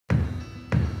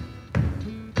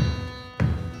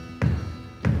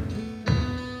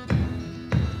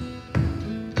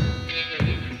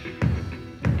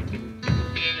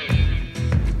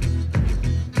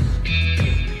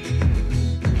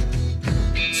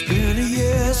been a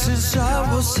year since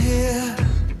I was here.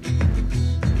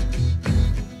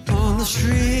 On the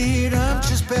street, I'm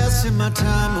just passing my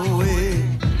time away.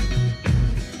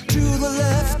 To the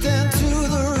left and to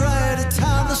the right, a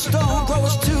town the stone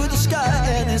grows to the sky,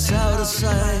 and it's out of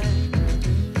sight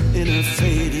in a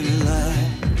fading light.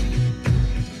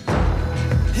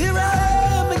 Here I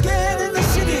am again in the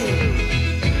city,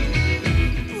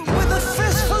 with a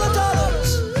fistful of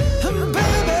dollars, and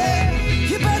baby,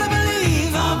 you better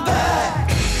believe I'm back,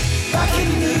 back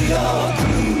in New York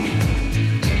groove.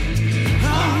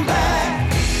 I'm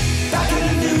back, back in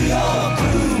the New York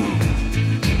groove.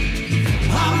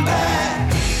 I'm back,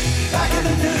 back in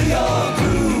the New York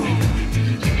groove.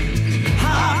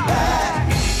 I'm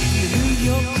back in the New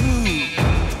York groove,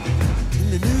 in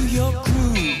the New York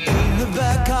groove, in the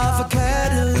back of a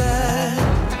Cadillac.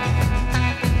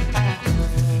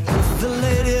 With the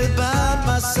lady by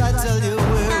my side, tell you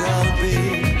where I'll be.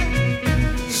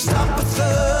 Stop at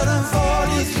 3rd and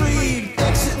 43,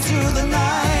 exit to the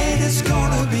night. It's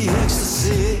gonna be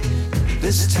ecstasy.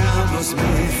 This town was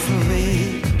made for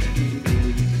me.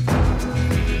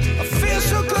 I feel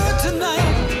so good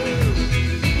tonight.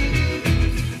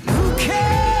 Who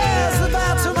cares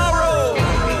about tomorrow?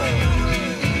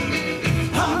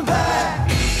 I'm back,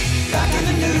 back in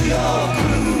the New York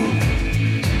groove.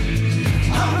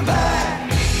 I'm back,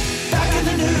 back in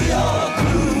the New York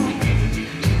groove.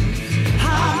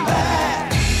 I'm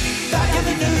back, back in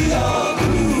the New York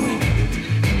groove.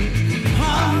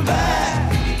 I'm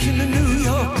back in the New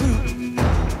York groove.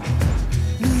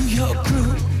 New York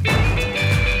groove.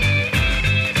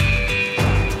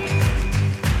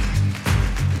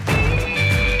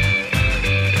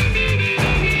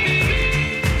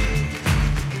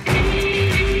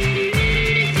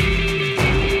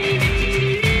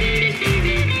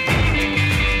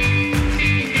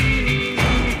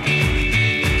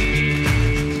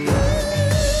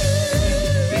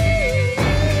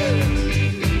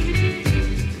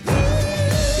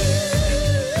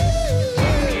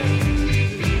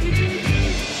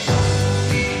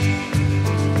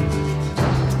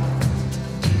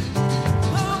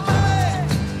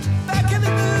 Back in the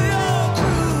New York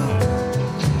groove.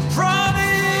 From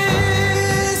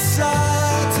east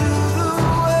side to the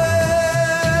west,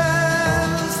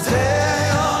 day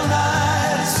or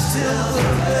night, still the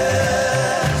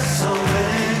best. So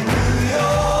many New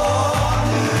York,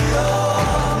 New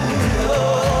York, New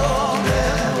York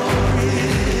memories.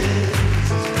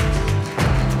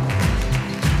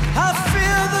 I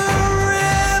feel the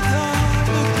rhythm,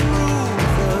 the groove,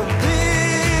 the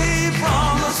beat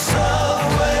from the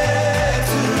subway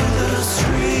to the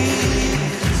street.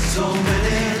 So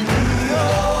many New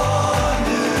York,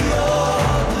 New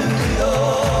York, New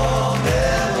York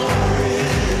memories.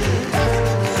 Back in the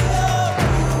New York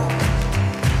groove.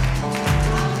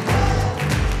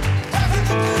 Back in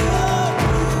the New York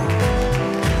groove.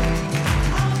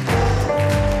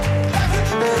 Back in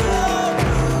the New York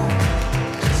groove.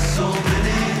 So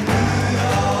many New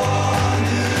York,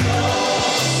 New York,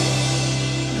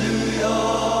 New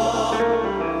York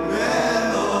memories.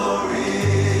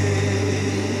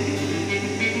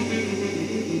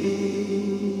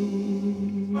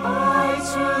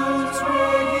 iTunes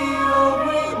Radio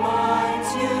reminds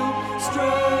you,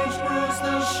 Strange Brews,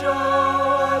 the show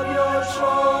of your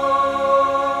choice.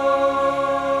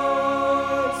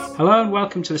 Hello and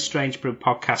welcome to the Strange Brew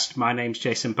podcast. My name's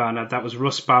Jason Barnard. That was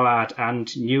Russ Ballard and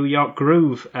New York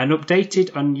Groove, an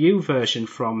updated and new version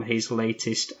from his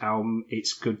latest album,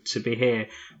 It's Good to Be Here.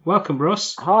 Welcome,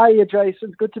 Russ. Hi,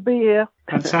 Jason. Good to be here.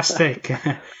 Fantastic.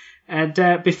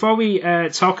 And before we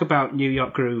talk about New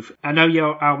York Groove, I know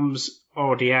your album's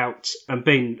already out and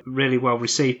been really well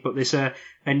received, but there's a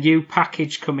new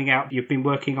package coming out you've been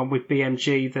working on with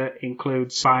BMG that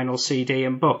includes vinyl, CD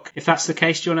and book. If that's the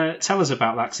case, do you want to tell us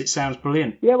about that? Because it sounds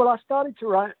brilliant. Yeah, well, I started to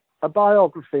write an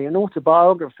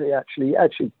autobiography,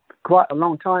 actually quite a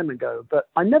long time ago, but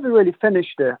I never really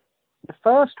finished it. The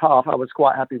first half I was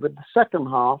quite happy with. The second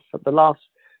half, at the last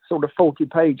sort of 40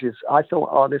 pages, I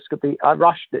thought, this could be, I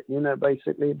rushed it,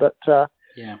 basically. But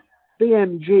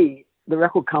BMG, the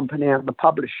record company and the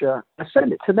publisher, I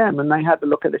sent it to them and they had a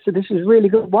look at it. So this is really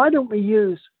good. Why don't we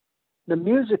use the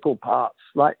musical parts,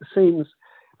 like the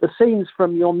scenes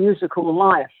from your musical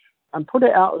life, and put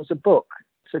it out as a book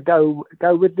to go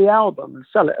with the album and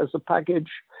sell it as a package,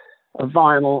 a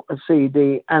vinyl, a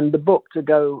CD, and the book to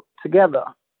go together.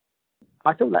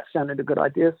 I thought that sounded a good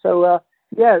idea. So,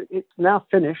 it's now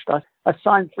finished. I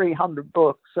signed 300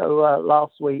 books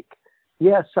last week.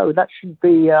 Yeah, so that should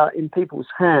be in people's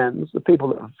hands, the people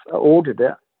that have ordered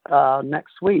it,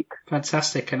 next week.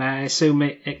 Fantastic. And I assume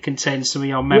it contains some of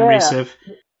your memories of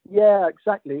Yeah,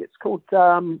 exactly. It's called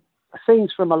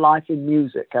Scenes from a Life in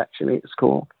Music, actually, it's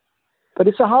called. But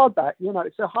it's a hardback,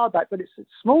 it's a hardback, but it's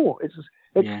small. It's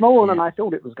smaller than I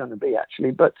thought it was going to be,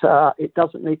 actually. But it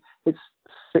doesn't need, it's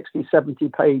 60, 70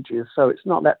 pages, so it's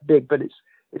not that big, but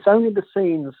it's only the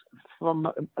scenes from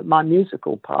my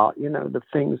musical part, the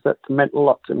things that meant a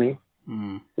lot to me.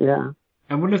 Mm. Yeah.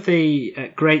 And one of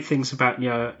the great things about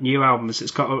your new album is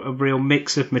it's got a real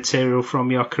mix of material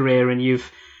from your career, and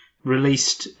you've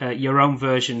released your own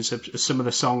versions of some of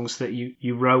the songs that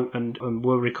you wrote and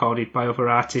were recorded by other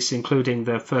artists, including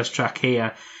the first track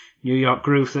here, New York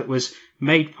Groove, that was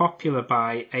made popular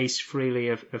by Ace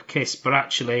Frehley of Kiss, but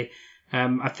actually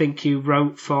I think you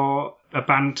wrote for a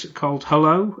band called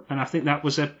Hello, and I think that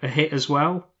was a hit as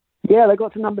well. Yeah, they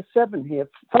got to number 7 here.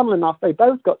 Funnily enough, they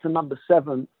both got to number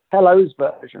 7. Hello's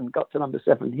version got to number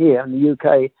 7 here in the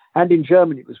UK, and in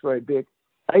Germany it was very big.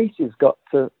 Ace's got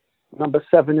to number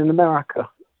 7 in America.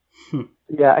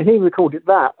 Yeah, and he recorded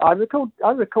that. I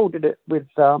recorded it with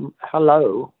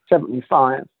Hello,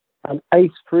 75, and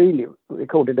Ace Frehley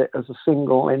recorded it as a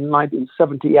single in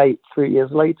 1978, 3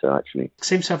 years later, actually. It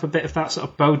seems to have a bit of that sort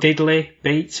of Bo Diddley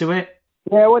beat to it.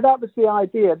 Yeah, well, that was the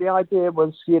idea. The idea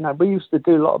was, we used to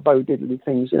do a lot of Bo Diddley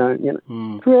things,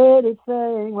 Pretty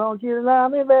thing, won't you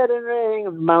love me, better ring,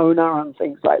 and Mona and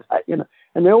things like that,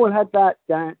 And they all had that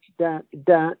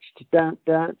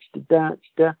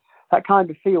that kind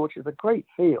of feel, which is a great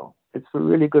feel. It's a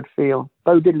really good feel.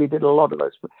 Bo Diddley did a lot of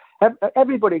those.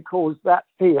 Everybody calls that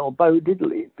feel Bo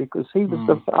Diddley because he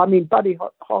was Buddy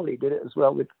Holly did it as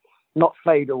well with Not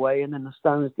Fade Away, and then the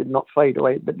Stones did Not Fade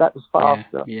Away, but that was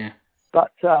faster. Yeah.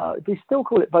 But they still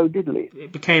call it Bo Diddley.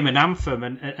 It became an anthem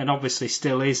and obviously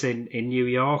still is in New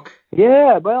York.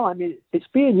 Yeah, well, it's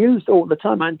being used all the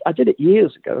time. I did it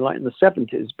years ago, like in the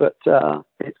 70s, but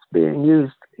it's being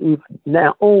used even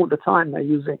now all the time. They're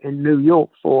using it in New York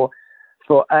for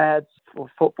ads, for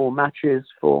football matches,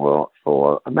 for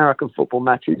American football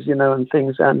matches, and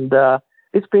things. And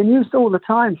it's being used all the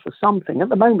time for something. At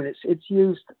the moment, it's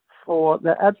used for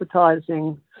the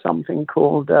advertising something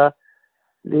called...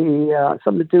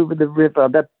 something to do with the river.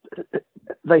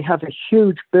 They have a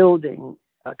huge building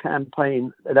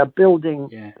campaign. They're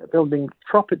building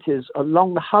properties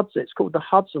along the Hudson. It's called the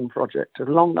Hudson Project,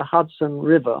 along the Hudson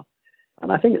River,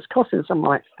 and I think it's costing something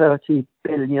like $30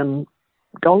 billion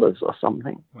or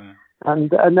something. Wow.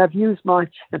 And they've used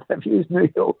New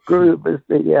York Groove as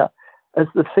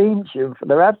the theme tune for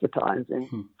their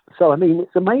advertising. So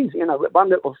it's amazing. One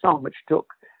little song which took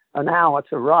an hour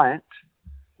to write.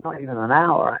 Not even an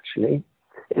hour, actually.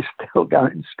 It's still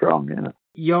going strong,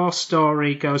 Your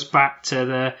story goes back to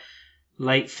the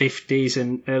late 50s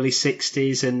and early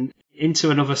 60s and into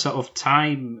another sort of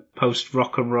time post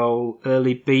rock and roll,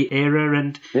 early beat era.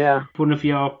 And one of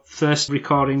your first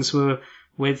recordings were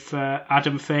with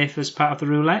Adam Faith as part of the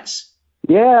Roulettes.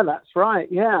 Yeah, that's right.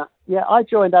 Yeah. I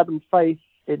joined Adam Faith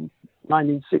in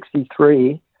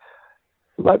 1963.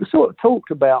 Like we sort of talked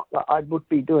about that I would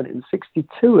be doing it in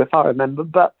 62, if I remember,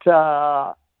 but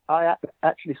I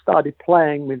actually started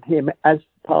playing with him as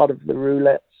part of the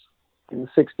Roulettes in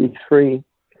 63.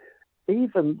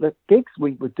 Even the gigs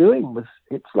we were doing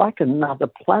it's like another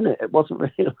planet. It wasn't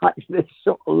really like this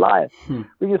sort of life.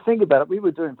 When you think about it, we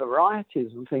were doing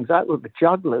varieties and things like with the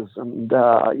jugglers and,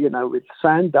 with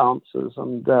sand dancers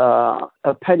and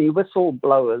penny whistle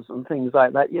blowers and things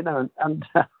like that, and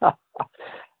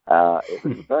it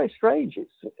was very strange. It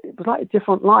was like a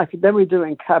different life. And then we were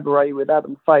doing cabaret with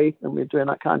Adam Faith, and we were doing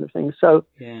that kind of thing. So,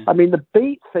 the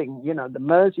beat thing, the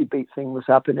Mersey beat thing was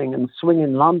happening, and Swing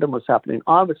in London was happening.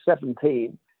 I was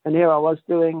 17, and here I was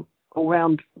being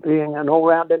an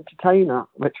all-round entertainer,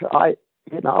 which I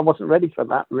wasn't ready for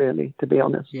that, really, to be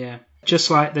honest. Yeah.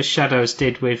 Just like the Shadows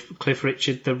did with Cliff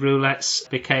Richard, the Roulettes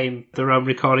became their own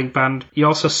recording band. You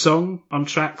also sung on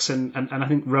tracks and I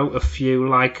think wrote a few,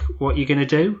 like What You Gonna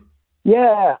Do?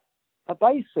 Yeah,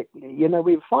 basically, we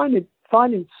were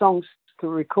finding songs to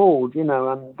record,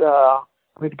 and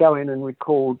we'd go in and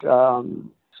record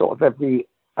sort of every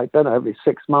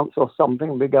 6 months or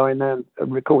something. We'd go in there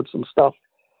and record some stuff.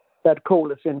 They'd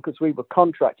call us in because we were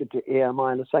contracted to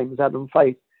EMI, the same as Adam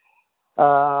Faith.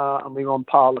 And we were on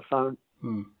Parlophone.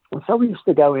 And so we used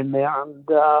to go in there and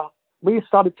we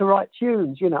started to write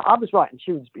tunes. I was writing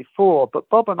tunes before, but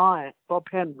Bob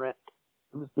Henry,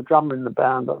 who was the drummer in the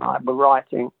band, and I were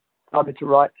started to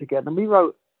write together. And we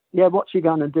wrote, What You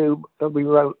Gonna Do? We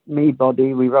wrote Me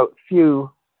Body. We wrote a few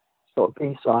sort of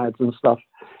B-sides and stuff.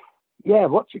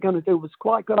 What You Gonna Do was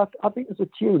quite good. I think it was a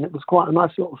tune. It was quite a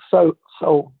nice little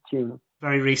soul tune.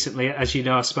 Very recently, as you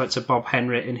know, I spoke to Bob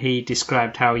Henry and he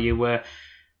described how you were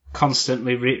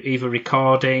constantly either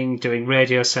recording, doing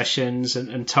radio sessions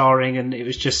and touring, and it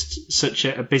was just such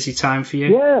a busy time for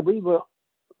you? Yeah, we were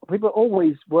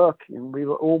always working. We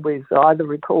were always either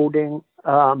recording.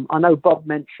 I know Bob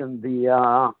mentioned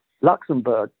the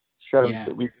Luxembourg shows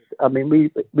that we. I mean, we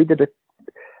did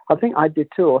I think I did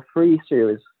 2 or 3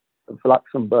 series of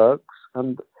Luxembourgs,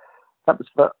 and that was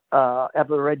for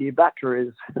Ever Ready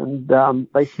Batteries, and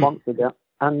they sponsored it.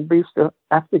 And we used to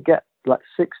have to get like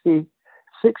 60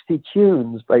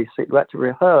 tunes, basically. We had to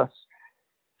rehearse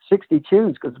 60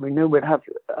 tunes because we knew we'd have,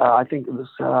 I think it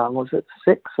was it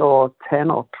 6 or 10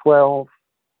 or 12?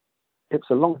 It's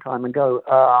a long time ago,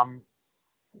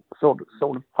 sort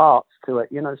of parts to it,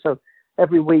 you know. So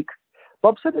every week,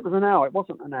 Bob said it was an hour. It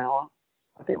wasn't an hour.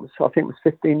 I think it was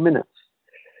 15 minutes,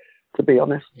 to be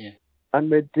honest. Yeah. And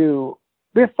we'd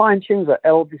find tunes like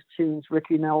Elvis tunes,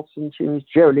 Ricky Nelson tunes,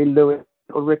 Jerry Lee Lewis,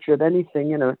 or Richard, anything,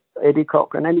 you know, Eddie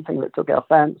Cochran, anything that took our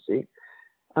fancy.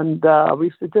 And we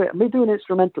used to do it. And we do an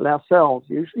instrumental ourselves,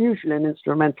 usually an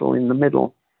instrumental in the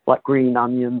middle, like Green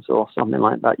Onions or something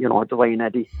like that, you know, or Dwayne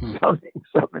Eddy,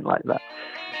 something like that.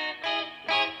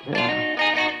 Yeah.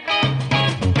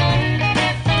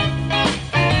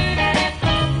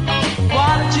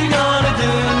 What you gonna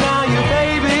do now your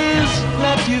baby's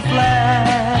left you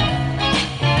flat?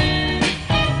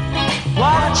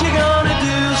 What you gonna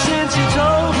do since you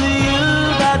told me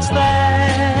that's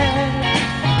that?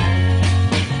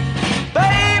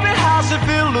 Baby, how's it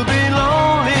feel to be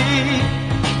lonely,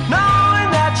 knowing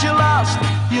that you lost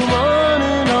your one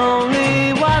and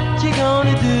only? What you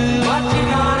gonna do? What you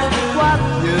gonna do? What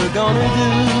you gonna do?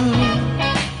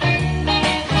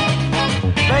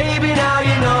 Baby, now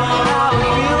you know how it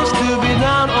feels to be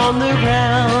down on the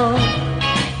ground.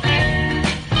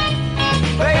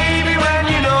 Baby, when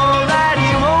you know that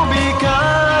he won't be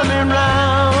coming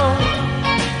round,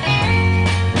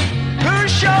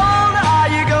 whose shoulder are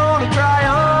you gonna cry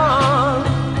on?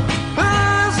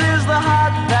 Whose is the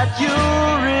heart that you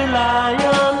rely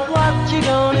on? What you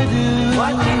gonna do?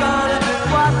 What you gonna do?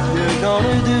 What you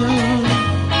gonna do?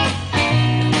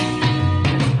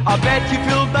 I bet you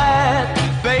feel bad,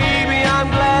 baby, I'm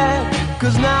glad,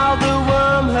 'cause now the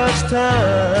worm has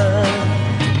turned.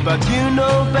 But you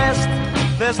know best,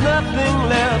 there's nothing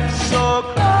left, so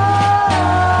cry,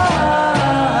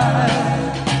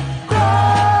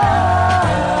 cry.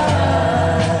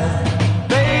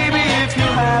 Baby, if you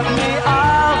have me,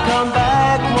 I'll come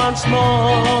back once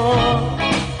more.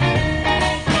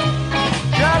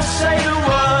 Just say the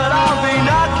word, I'll be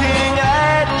knocking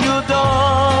at your door.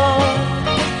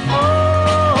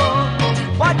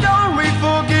 Why don't we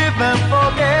forgive and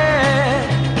forget?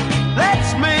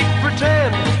 Let's make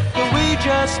pretend that we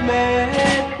just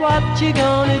met. What you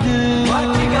gonna do? What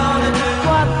you gonna do?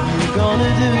 What you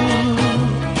gonna do?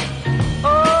 Oh,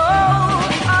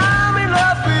 I'm in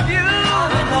love with you.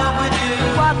 I'm in love with you.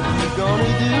 What you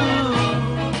gonna do?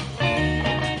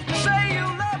 Say you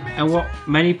love me. And what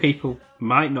many people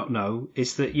might not know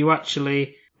is that you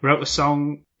actually wrote a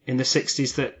song in the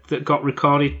 60s that got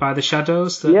recorded by the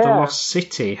Shadows, the Lost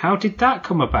City. How did that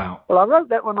come about? Well, I wrote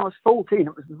that when I was 14.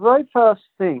 It was the very first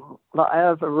thing that I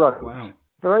ever wrote. Wow.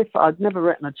 I'd never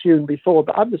written a tune before,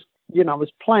 but I was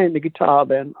playing the guitar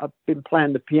then. I've been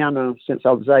playing the piano since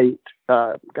I was 8,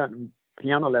 going to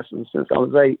piano lessons since I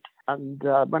was 8. And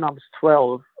when I was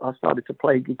 12, I started to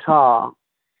play guitar.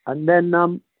 And then,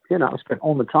 I spent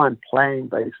all the time playing,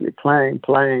 basically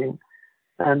playing.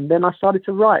 And then I started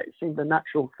to write. It seemed a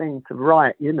natural thing to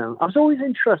write, you know. I was always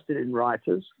interested in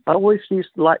writers. I always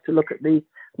used to like to look at the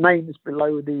names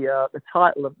below the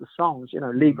title of the songs, you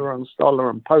know, Lieber and Stoller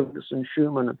and Pogus and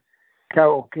Schumann and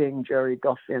Carole King, Jerry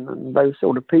Goffin and those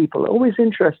sort of people. It always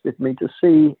interested me to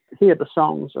hear the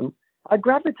songs. And I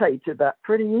gravitated that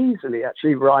pretty easily,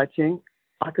 actually, writing.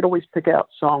 I could always pick out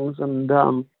songs. And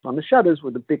the Shadows were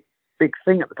the big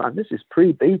thing at the time. This is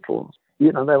pre-Beatles.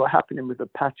 You know, they were happening with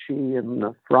Apache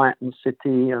and Frightened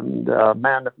City and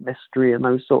Man of Mystery and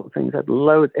those sort of things. Had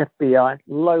FBI,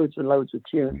 loads and loads of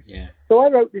tunes. Yeah. So I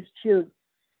wrote this tune.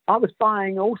 I was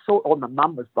buying my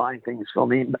mum was buying things for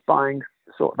me, buying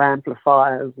sort of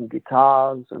amplifiers and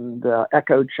guitars and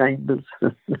echo chambers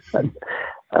and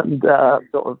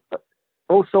sort of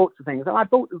all sorts of things. And I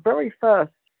bought the very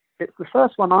first, it's the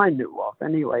first one I knew of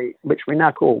anyway, which we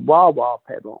now call wah-wah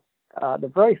pedal.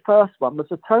 The very first one was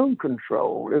a tone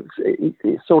control.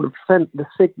 It sort of sent the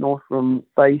signal from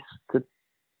bass to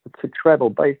treble,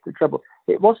 bass to treble.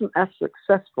 It wasn't as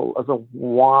successful as a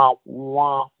wah,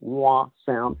 wah, wah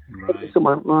sound. Right. It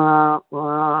went wah,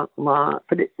 wah, wah.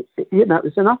 But it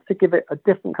was enough to give it a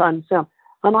different kind of sound.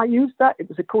 And I used that. It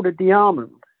was called a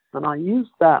diamond. And I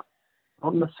used that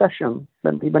on the session.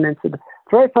 Then we went into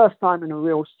very first time in a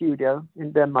real studio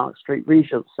in Denmark Street,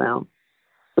 Regent Sound.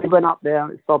 We went up there.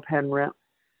 It's Bob Henriette.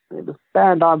 It was a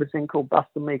band I was in called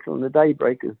Buster Meikle and the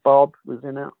Daybreakers. Bob was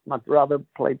in it. My brother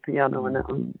played piano in it,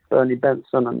 and Bernie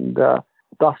Benson, and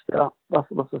Buster.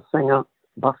 Buster was a singer,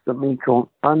 Buster Meikle.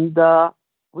 And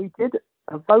we did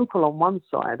a vocal on one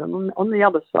side, and on the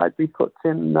other side we put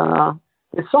in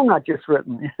the song I'd just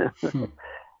written.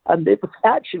 And it was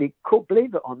actually called,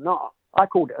 believe it or not, I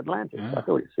called it Atlantis. Yeah. I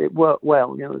thought it worked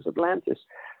well, it was Atlantis.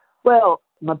 Well,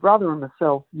 my brother and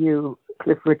myself knew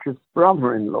Cliff Richard's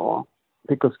brother-in-law,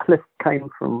 because Cliff came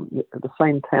from the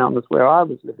same town as where I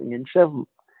was living in, Chevron.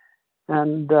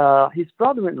 And his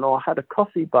brother-in-law had a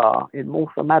coffee bar in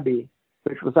Waltham Abbey,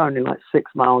 which was only like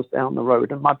 6 miles down the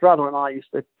road. And my brother and I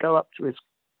used to go up to his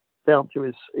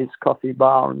coffee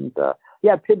bar, and he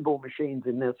had pinball machines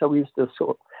in there. So we used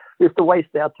to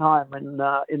waste our time in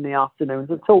the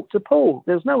afternoons and talk to Paul.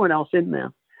 There's no one else in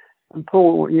there. And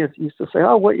Paul used to say,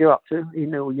 "Oh, what are you up to?" He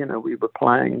knew, we were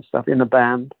playing and stuff in the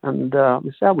band. And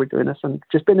we said, "Oh, we're doing this," and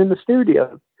just been in the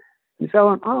studio. And so I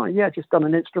went, "Oh, yeah, just done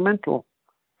an instrumental."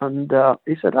 And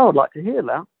he said, "Oh, I'd like to hear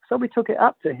that." So we took it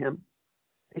up to him.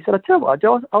 He said, "I tell you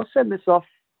what, I'll send this off.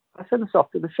 I send this off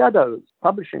to the Shadows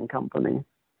Publishing Company."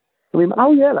 And we went,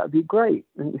 "Oh, yeah, that'd be great."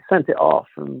 And we sent it off,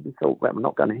 and we thought, well, we're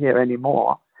not going to hear any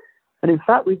more. And in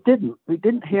fact, we didn't. We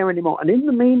didn't hear any more. And in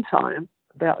the meantime,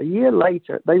 about a year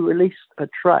later, they released a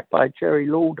track by Jerry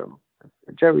Lorden.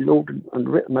 Jerry Lorden had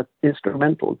written an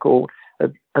instrumental called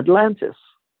Atlantis.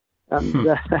 And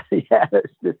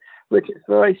which is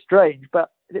very strange,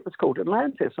 but it was called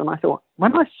Atlantis. And I thought,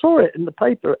 when I saw it in the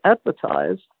paper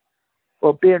advertised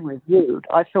or being reviewed,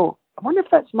 I thought, I wonder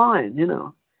if that's mine,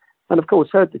 And of course,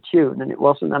 heard the tune, and it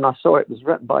wasn't. And I saw it was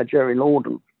written by Jerry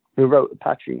Lorden, who wrote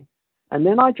Apache. And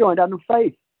then I joined Adam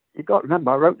Faith. You've got to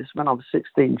remember, I wrote this when I was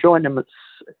 16,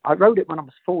 I wrote it when I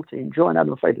was 14, joined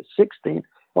Adam Faith at 16,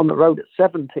 on the road at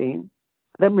 17.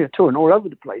 Then we were touring all over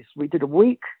the place. We did a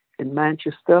week in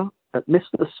Manchester at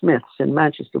Mr. Smith's in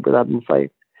Manchester with Adam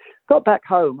Faith. Got back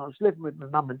home. I was living with my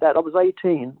mum and dad. I was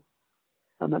 18.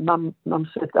 And my mum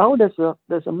said, "Oh,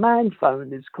 there's a man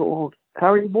phone. It's called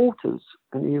Harry Waters,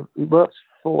 and he works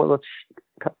for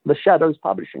the Shadows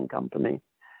Publishing Company.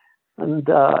 And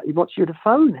he wants you to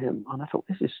phone him." And I thought,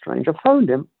 this is strange. I phoned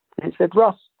him, and he said,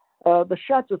 "Russ, the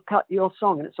Shads have cut your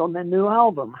song, and it's on their new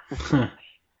album." I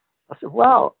said,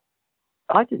 "Well,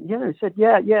 I didn't." He said,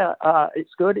 "Yeah,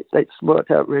 it's good. It's worked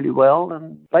out really well.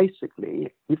 And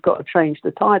basically, you've got to change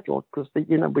the title because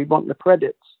we want the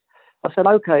credits." I said,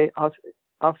 "Okay,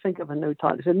 I'll think of a new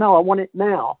title." He said, "No, I want it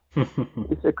now." He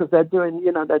said, "Because they're doing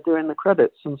the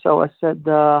credits." And so I said,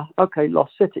 "Okay,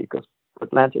 Lost City," because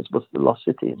Atlantis was the Lost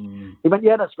City. He went,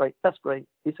 "Yeah, that's great. That's great."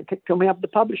 He said, "Can we have the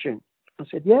publishing?" I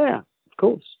said, "Yeah, of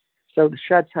course." So the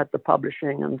Shads had the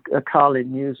publishing, and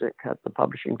Carlin Music had the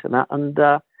publishing to that. And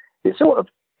it sort of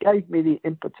gave me the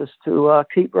impetus to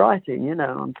keep writing,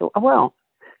 and thought, oh, well,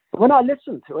 when I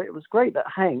listened to it, it was great that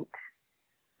Hank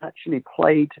actually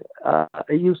played,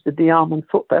 he used the de-arming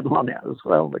foot pedal on it as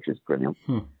well, which is brilliant.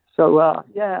 So,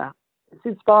 yeah, it's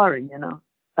inspiring,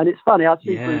 And it's funny, I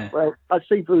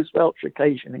see Bruce Welch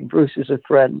occasionally. Bruce is a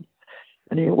friend,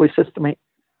 and he always says to me,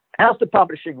 "How's the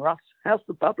publishing, Russ? How's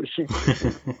the publishing?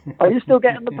 Are you still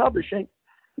getting the publishing?"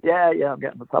 Yeah, I'm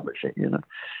getting the publishing,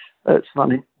 It's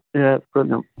funny. Yeah, it's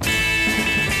brilliant.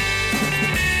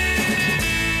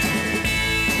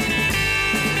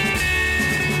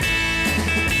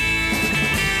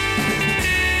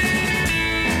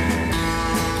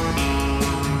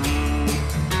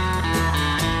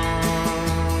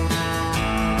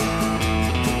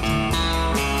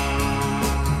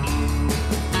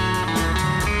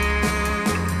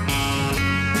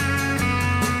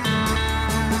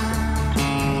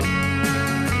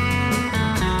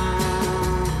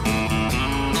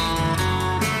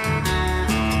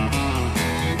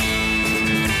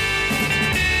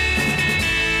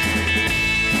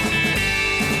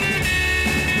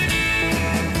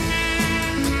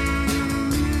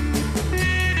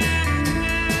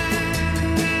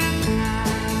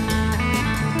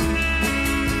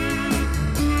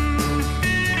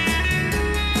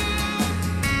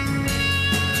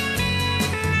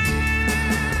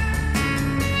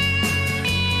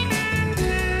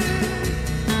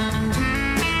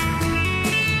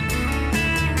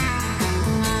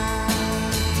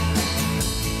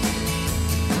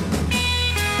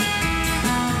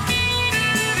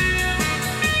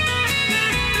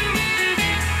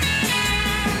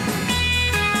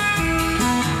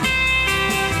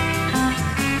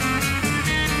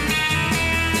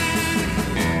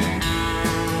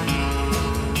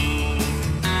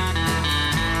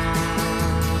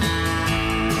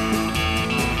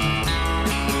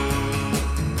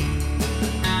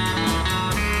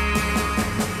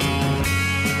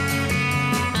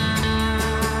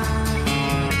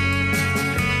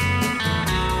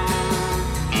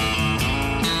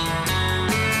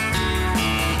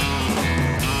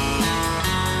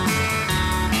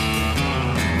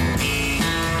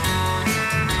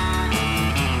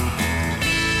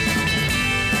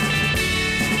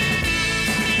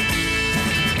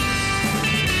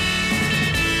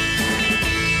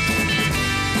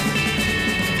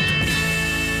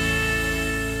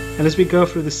 And as we go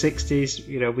through the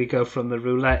 60s, we go from the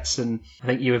Roulettes, and I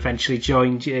think you eventually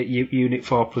joined Unit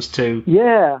 4+2.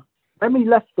 Yeah. When we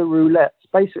left the Roulettes,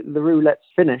 basically the Roulettes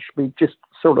finished, we just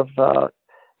sort of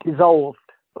dissolved.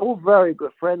 All very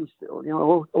good friends still,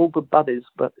 all good buddies.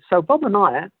 But so Bob and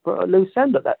I were at a loose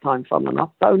end at that time, fun enough,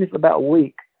 but only for about a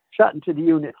week, chatting to the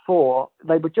Unit 4.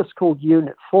 They were just called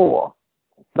Unit 4.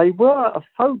 They were a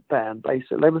folk band,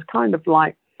 basically. They was kind of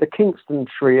like the Kingston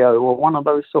Trio or one of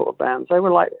those sort of bands. They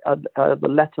were like the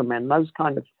Lettermen, those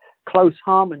kind of close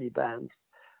harmony bands.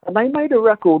 And they made a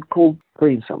record called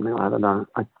Green something, I don't know.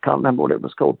 I can't remember what it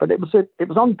was called, but it was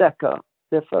on Decca,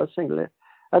 their first single.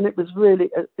 And it was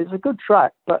really, it's a good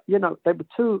track, but, they were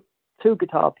two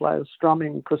guitar players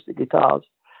strumming acoustic guitars.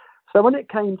 So when it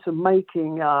came to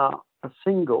making a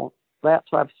single, they had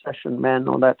to have session men,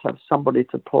 or they had to have somebody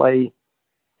to play,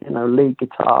 lead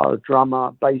guitar,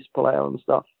 drummer, bass player and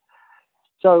stuff.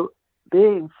 So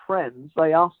being friends,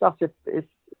 they asked us if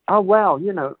oh, wow,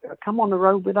 come on the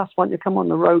road with us. Why don't you come on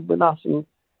the road with us? And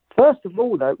first of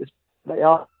all, though, they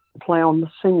asked to play on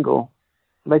the single.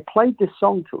 They played this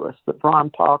song to us that Brian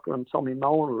Parker and Tommy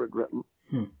Moeller had written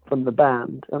from the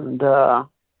band. And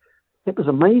it was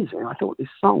amazing. I thought this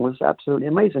song was absolutely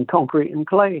amazing, Concrete and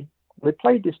Clay. They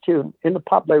played this tune in the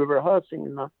pub. They were rehearsing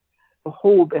in the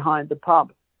hall behind the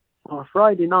pub on a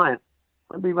Friday night.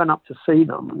 And we went up to see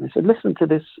them. And they said, listen to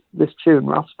this tune,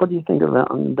 Russ. What do you think of it?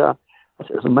 And I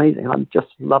said, it was amazing. I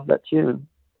just love that tune.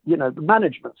 The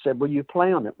management said, will you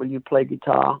play on it? Will you play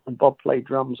guitar? And Bob played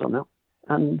drums on it.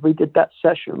 And we did that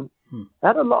session. It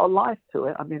had a lot of life to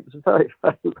it. I mean, it was very,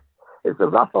 it's a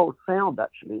rough old sound,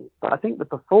 actually. But I think the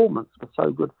performance was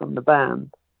so good from the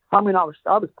band. I mean, I was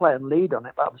playing lead on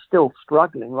it, but I was still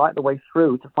struggling right the way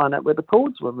through to find out where the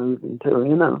chords were moving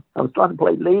to, I was trying to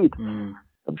play lead.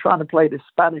 I'm trying to play this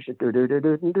Spanish, and doing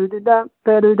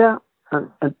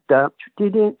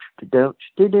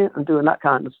that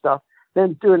kind of stuff.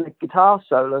 Then doing the guitar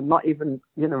solo and not even,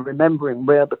 remembering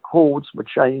where the chords were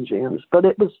changing. But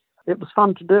it was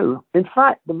fun to do. In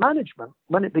fact, the management,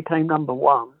 when it became number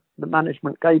one, the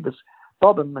management gave us,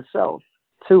 Bob and myself,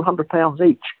 £200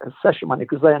 each as session money,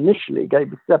 because they initially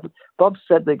gave us £7. Bob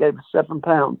said they gave us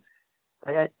 £7.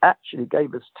 They actually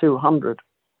gave us 200,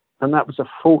 and that was a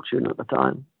fortune at the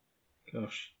time.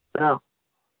 Gosh. Yeah,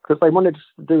 because they wanted us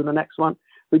to do the next one.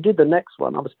 We did the next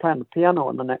one. I was playing the piano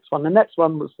on the next one. The next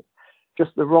one was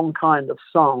just the wrong kind of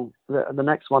song. The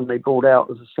next one they brought out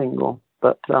as a single.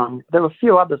 But there were a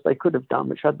few others they could have done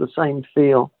which had the same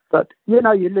feel. But, you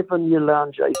live and you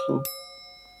learn, Jason.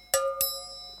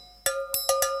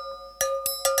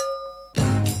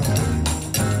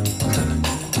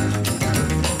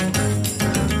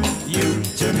 You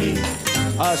to me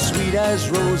are sweet as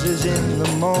roses in the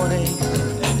morning,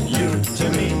 and you to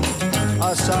me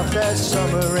are soft as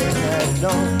summer rain at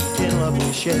dawn. In love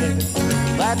we share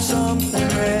that's something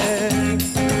rare.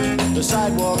 The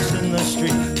sidewalks in the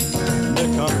street, the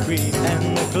concrete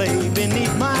and the clay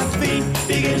beneath my feet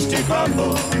begins to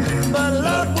crumble, but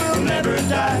love will never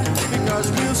die,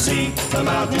 because we'll see the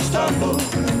mountains tumble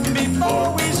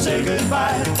before we say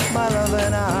goodbye. My love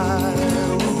and I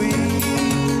will be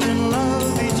in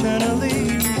love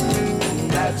eternally.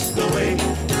 That's the way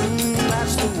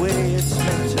it's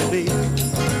meant to be.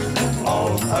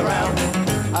 All around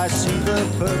I see the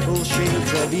purple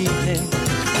shades of evening,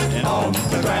 and on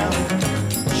the ground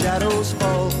shadows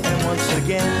fall, and once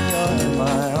again you're in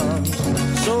my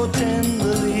arms so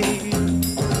tenderly.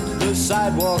 The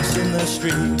sidewalks in the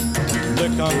street, the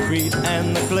concrete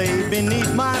and the clay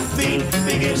beneath my feet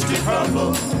begins to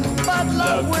crumble, but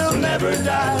love will never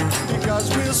die, because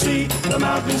we'll see the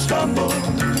mountains tumble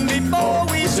before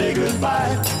we say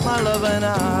goodbye. My love and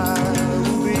I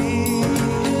will be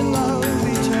in love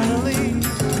eternally.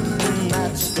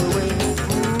 That's the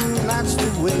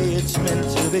way it's meant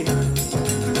to be.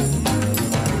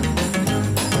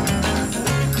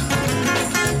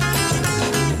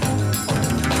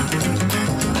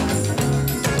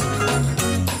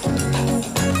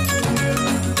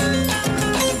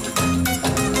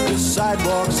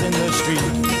 Sidewalks in the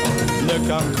street, the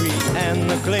concrete and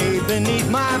the clay beneath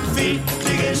my feet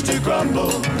begins to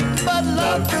crumble, but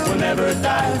love will never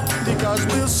die, because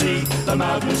we'll see the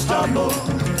mountains tumble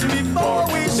before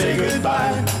we say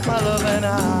goodbye. My love and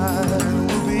I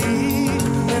will be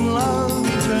in love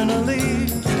eternally.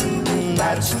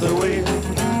 That's the way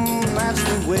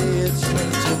it's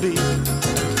meant to be.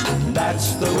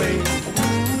 That's the way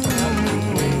it's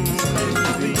meant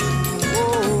to be.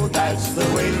 Oh, that's the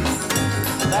way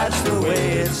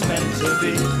it's meant to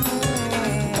be.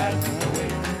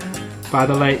 By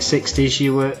the late 60s,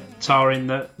 you were touring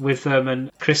with them,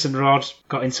 and Chris and Rod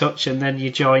got in touch, and then you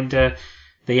joined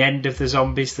the end of the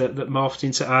Zombies that morphed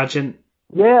into Argent.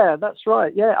 Yeah, that's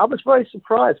right. Yeah, I was very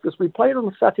surprised because we played on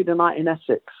a Saturday night in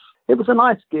Essex. It was a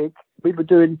nice gig. We were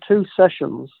doing 2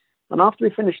 sessions. And after we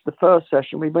finished the first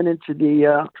session, we went into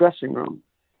the dressing room.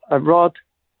 Rod,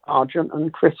 Argent,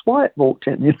 and Chris White walked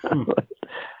in, you know.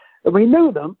 And we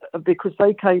knew them because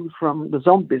the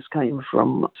Zombies came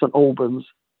from St Albans.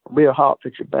 We're a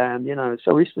Hertfordshire band, you know.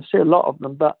 So we used to see a lot of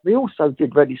them. But we also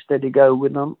did Ready, Steady, Go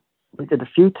with them. We did a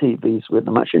few TVs with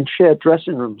them, actually, and shared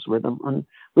dressing rooms with them. And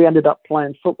we ended up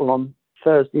playing football on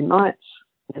Thursday nights,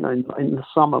 you know, in the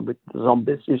summer with the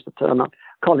Zombies used to turn up.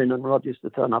 Colin and Rod used to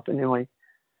turn up anyway.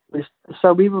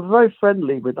 So we were very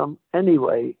friendly with them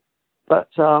anyway. But,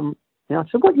 you know, I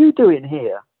said, what are you doing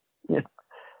here? You know,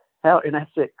 out in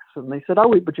Essex. And they said, oh,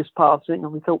 we were just passing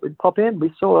and we thought we'd pop in.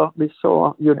 We saw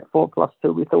Unit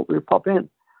 4+2. We thought we'd pop in.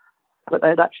 But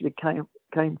they'd actually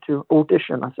came to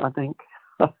audition us, I think.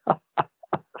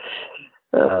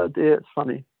 Oh dear, it's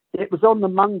funny. It was on the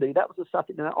Monday. That was a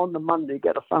Saturday night. On the Monday,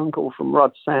 get a phone call from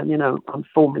Rod saying, you know, I'm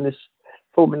forming a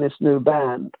new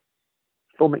band,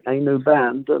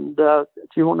 and do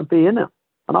you want to be in it?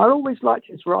 And I always liked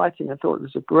his writing. I thought he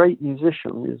was a great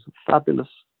musician. He was a fabulous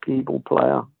keyboard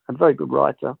player and very good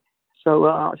writer. So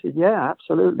I said, yeah,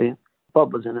 absolutely.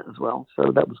 Bob was in it as well,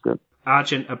 so that was good.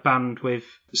 Argent, a band with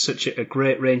such a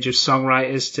great range of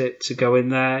songwriters to go in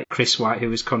there. Chris White, who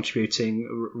was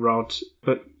contributing, Rod.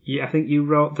 But I think you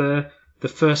wrote the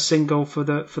first single for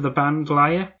the band,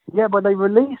 Liar? Yeah, well, they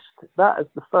released that as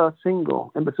the first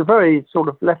single. And it's a very sort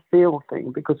of left field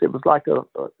thing because it was like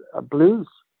a blues.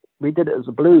 We did it as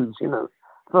a blues, you know,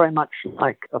 very much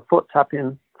like a foot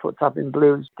tapping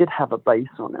blues. Did have a bass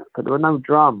on it, but there were no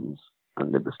drums.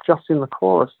 And it was just in the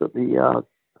chorus that the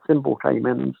cymbal came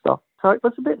in and stuff. So it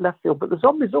was a bit left field, but the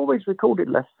Zombies always recorded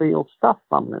left field stuff,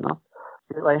 funnily enough.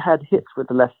 They had hits with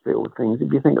the left field things,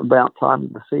 if you think about Time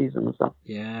of the Season and stuff.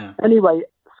 Yeah. Anyway,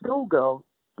 Schoolgirl,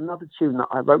 another tune that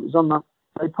I wrote,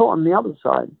 they put on the other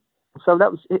side. So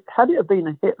that was it. Had it have been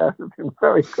a hit, that would have been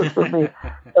very good for me.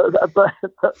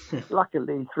 but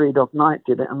luckily, Three Dog Night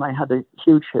did it, and they had a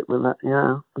huge hit with it.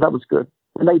 Yeah, that was good.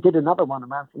 And they did another one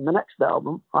around from the next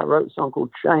album. I wrote a song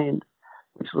called Chained,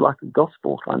 which was like a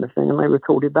gospel kind of thing, and they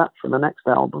recorded that for the next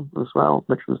album as well,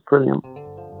 which was brilliant.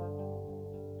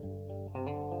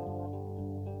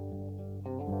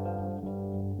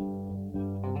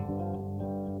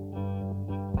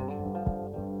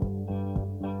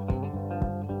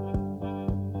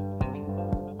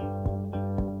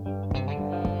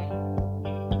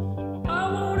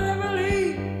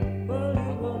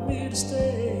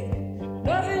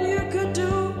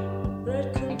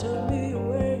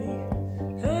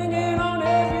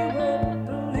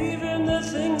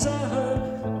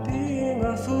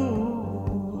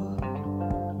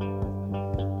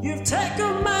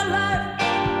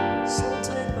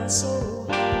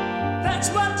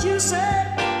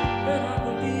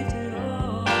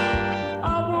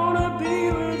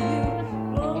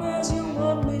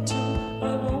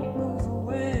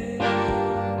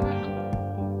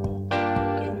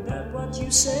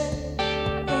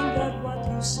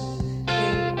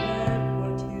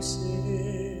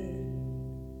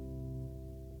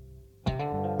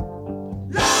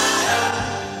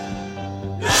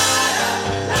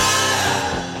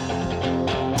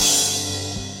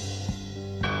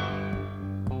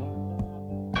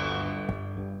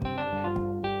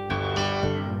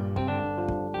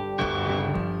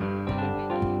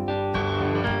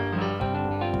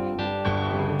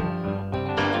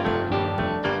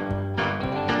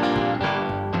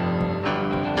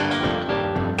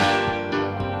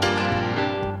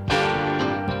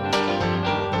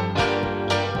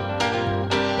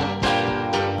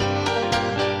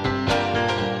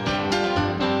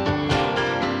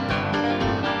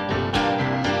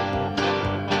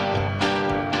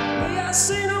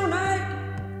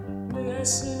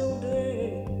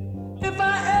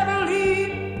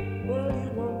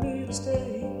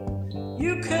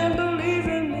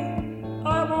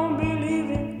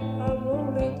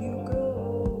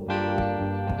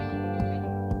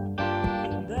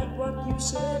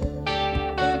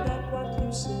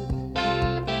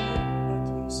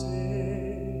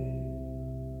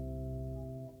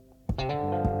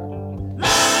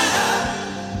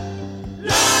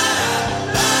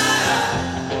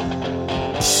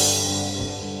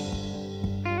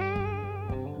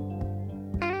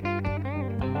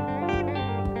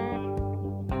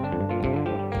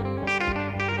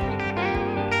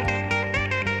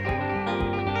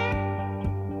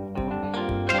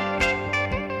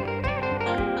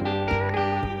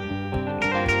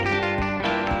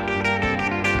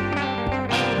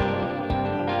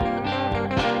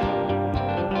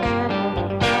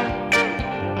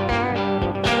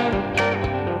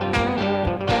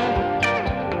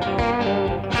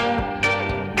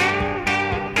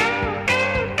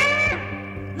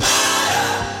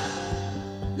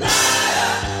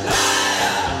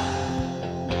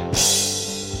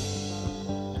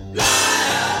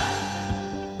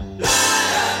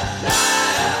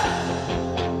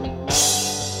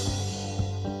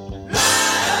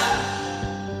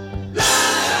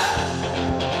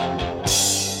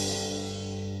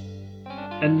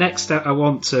 And next I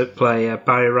want to play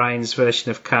Barry Ryan's version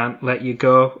of Can't Let You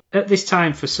Go. At this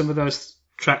time, for some of those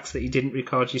tracks that you didn't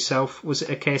record yourself, was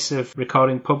it a case of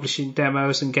recording publishing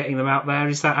demos and getting them out there?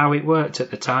 Is that how it worked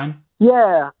at the time?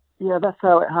 Yeah, that's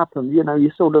how it happened. You know, you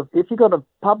sort of, if you got a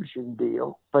publishing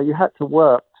deal, so you had to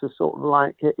work to sort of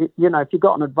like, you know, if you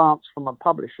got an advance from a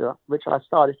publisher, which I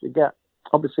started to get,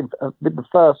 obviously with the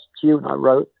first tune I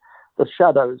wrote, the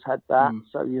Shadows had that,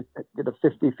 so you did a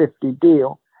 50-50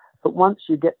 deal. But once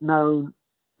you get known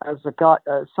as a guy,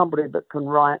 somebody that can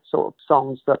write sort of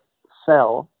songs that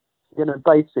sell, you know,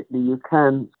 basically you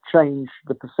can change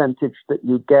the percentage that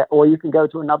you get, or you can go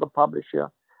to another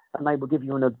publisher and they will give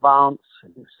you an advance,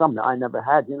 something I never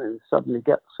had, you know, suddenly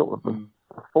get sort of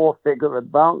a 4-figure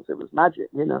advance. It was magic,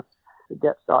 you know,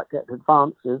 to start getting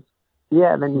advances.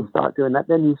 Yeah, and then you start doing that.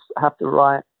 Then you have to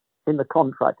write in the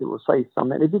contract, it will say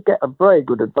something. If you get a very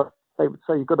good advance, they would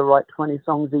say you've got to write 20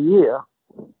 songs a year,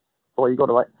 or you've got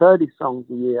to write 30 songs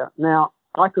a year. Now,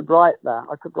 I could write that.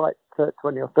 I could write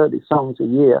 20 or 30 songs a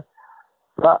year,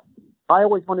 but I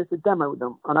always wanted to demo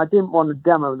them, and I didn't want to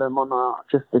demo them on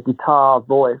just a guitar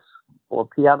voice or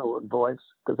piano voice,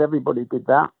 because everybody did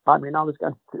that. I mean, I was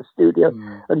going to the studio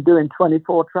and doing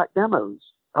 24-track demos.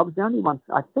 I was the only one,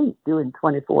 I think, doing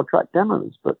 24-track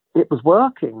demos, but it was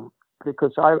working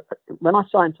because when I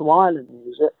signed to Island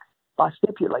Music, I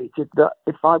stipulated that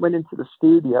if I went into the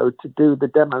studio to do the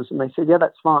demos and they said, yeah,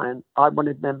 that's fine, I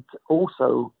wanted them to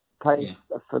also pay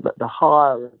for the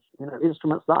hire of, you know,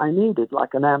 instruments that I needed,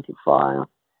 like an amplifier.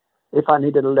 If I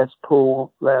needed a Les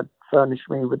Paul, they'd furnish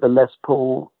me with a Les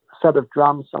Paul set of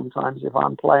drums sometimes if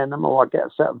I'm playing them, or I get a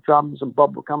set of drums and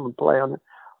Bob will come and play on it.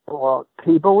 Or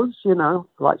keyboards, you know,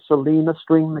 like Selena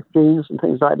string machines and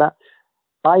things like that.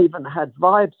 I even had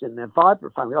vibes in there,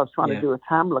 vibraphone. I was trying to do a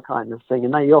Tamla kind of thing,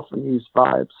 and they often use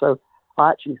vibes. So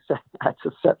I actually had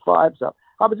to set vibes up.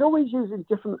 I was always using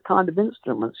different kind of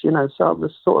instruments, you know, so I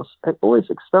was sort of always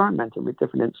experimenting with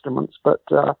different instruments. But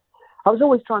I was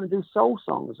always trying to do soul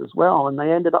songs as well, and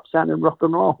they ended up sounding rock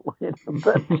and roll. You know?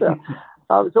 But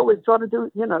I was always trying to do,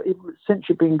 you know, even since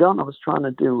you've been gone, I was trying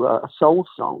to do a soul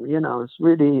song, you know. I was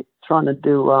really trying to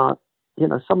do, you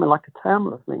know, something like a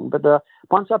Tamla thing. But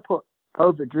once I put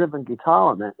overdriven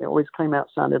guitar on it, it always came out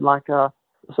sounded like a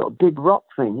sort of big rock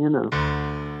thing, you know.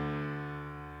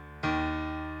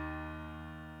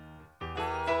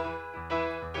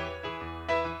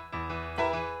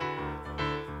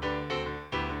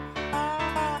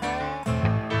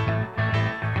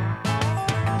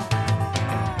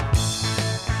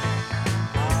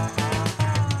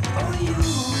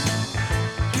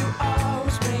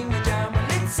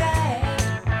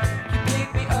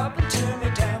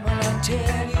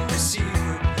 Tell you, receive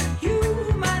it.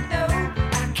 You might know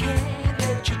I can't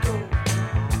let you go.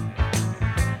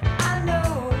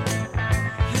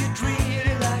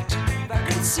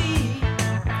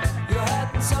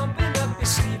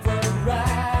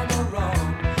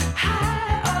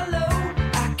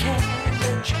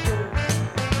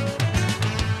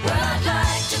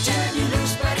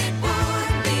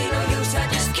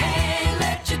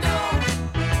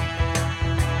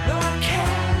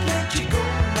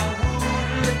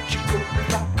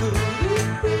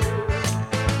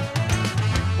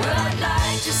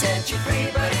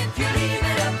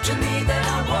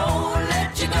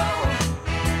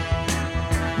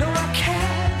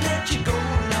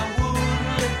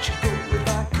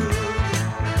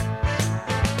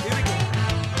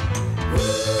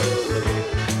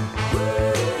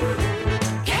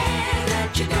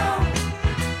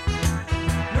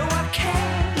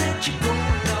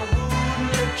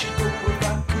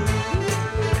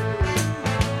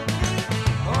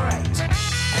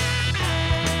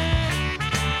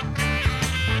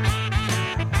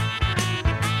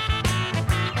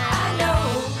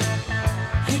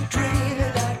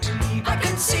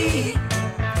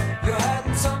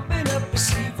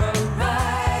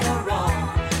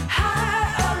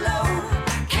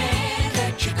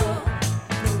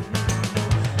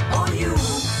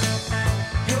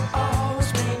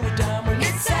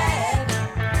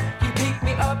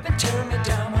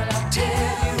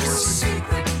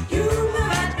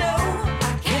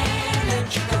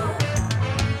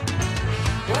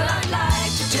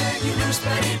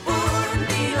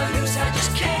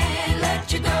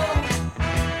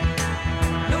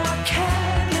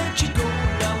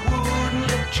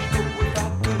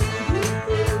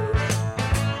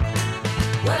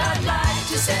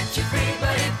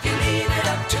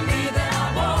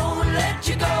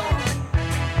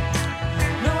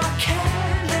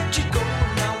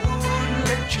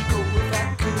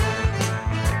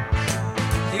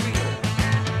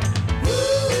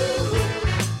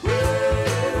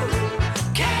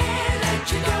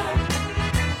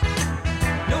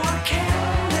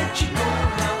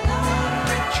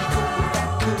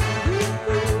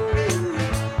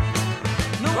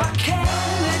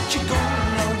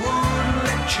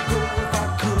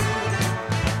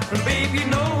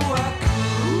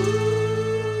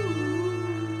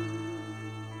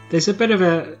 There's a bit of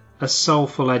a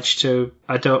soulful edge to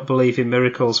I Don't Believe in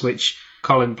Miracles, which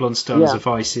Colin Blunstone's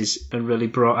voice is and really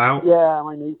brought out. Yeah,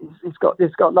 I mean, he's got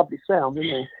lovely sound,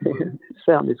 isn't he?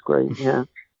 Sound is great, yeah.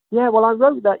 Yeah, well, I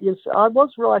wrote that. Yes, I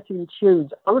was writing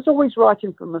tunes. I was always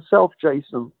writing for myself,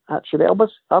 Jason, actually. I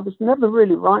was never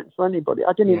really writing for anybody.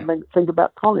 I didn't even think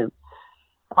about Colin.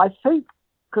 I think,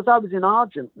 because I was in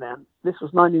Argent then, this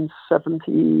was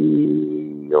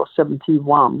 1970 or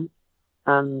 71,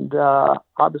 and I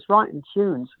was writing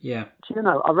tunes. Yeah. You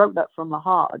know, I wrote that from the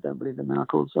heart, I Don't Believe in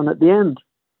Miracles. And at the end,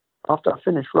 after I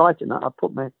finished writing that, I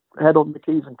put my head on the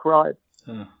keys and cried.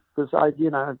 Because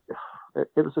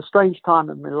it was a strange time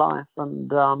in my life,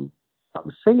 and I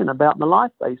was singing about my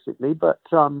life, basically. But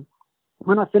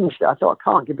when I finished it, I thought, I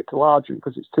can't give it to Argent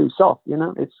because it's too soft, you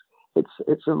know.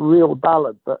 It's a real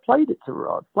ballad, but played it to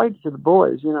Rod, played it to the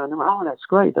boys, you know, and they went, oh, that's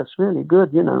great, that's really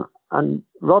good, you know. And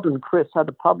Rod and Chris had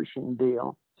a publishing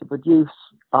deal to produce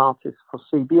artists for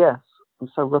CBS. And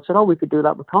so Rod said, oh, we could do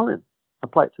that with Colin. I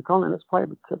played it to Colin, let's play it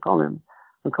to Colin.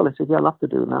 And Colin said, yeah, I'd love to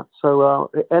do that. So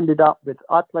it ended up with,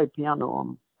 I played piano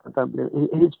on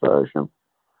his version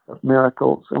of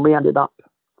Miracles, and we ended up,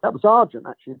 that was Argent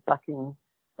actually, backing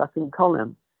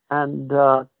Colin, and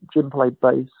Jim played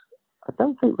bass. I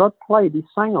don't think Rod played, he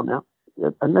sang on that,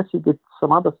 unless he did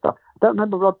some other stuff. I don't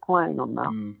remember Rod playing on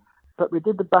that, but we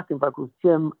did the backing vocals.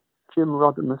 Jim,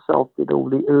 Rod and myself did all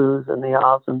the oohs and the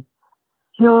ahs and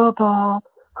your Bob,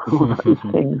 all those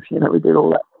things, you know, we did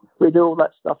all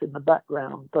that stuff in the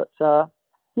background. But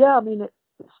yeah, I mean,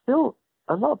 it's still,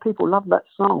 a lot of people love that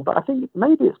song, but I think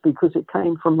maybe it's because it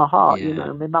came from the heart. You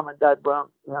know, my mum and dad were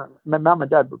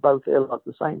both ill at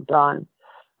the same time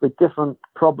with different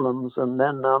problems, and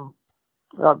then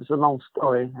that was a long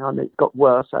story, and it got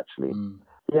worse actually.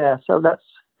 Yeah, so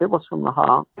it was from the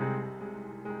heart.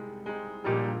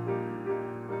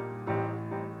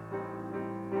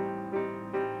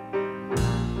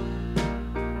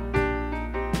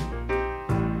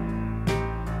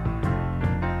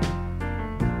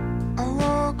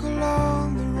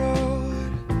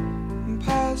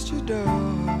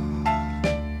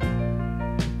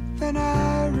 Then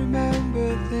I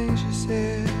remember things you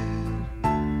said.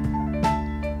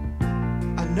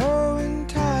 I know in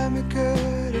time it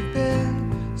could have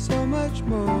been so much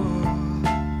more.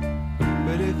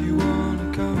 But if you want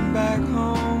to come back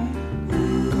home,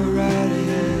 go right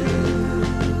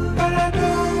ahead. But I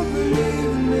don't believe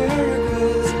in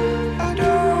miracles. I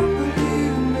don't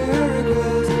believe in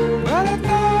miracles. But I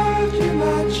thought you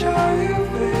might show your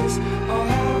face or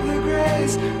have the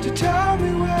grace to tell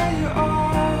me where you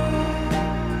are.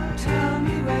 Tell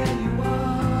me where you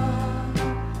are.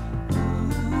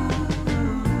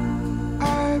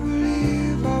 I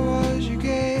believe I was your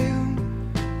game,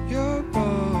 your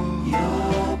ball.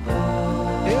 Your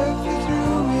ball. If you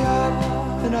threw me up,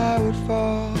 then I would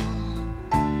fall.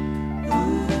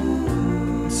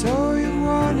 So you've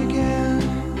won again,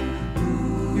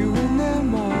 you win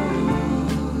them all.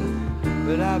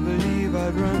 But I believe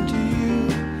I'd run to you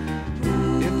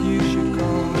if you should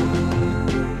call.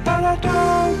 But I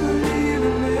don't believe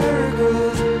in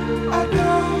miracles. I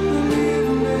don't believe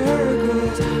in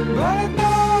miracles. But I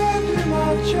thought you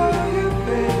might show your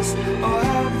face or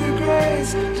have the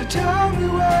grace to tell me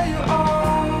where you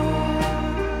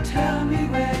are. Tell me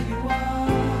where you are.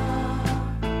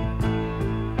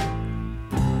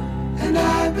 And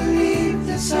I believe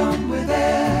that somewhere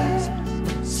there's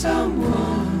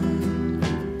someone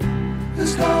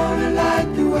who's gonna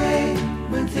light the way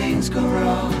when things go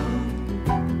wrong.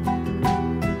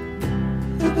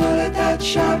 The bullet that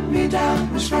shot me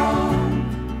down was from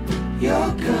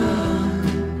your gun.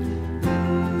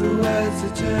 The words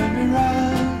that turned me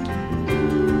round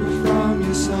were from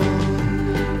your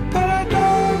song. But I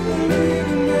don't believe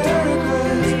in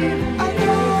miracles. I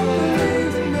don't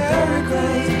believe in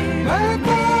miracles. But I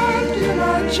thought you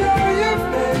might show your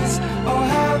face or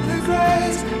have the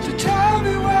grace to tell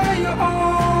me where you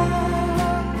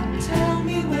are. Tell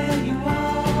me where you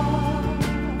are.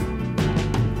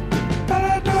 But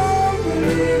I don't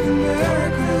believe in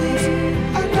miracles.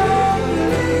 I don't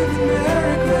believe in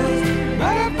miracles.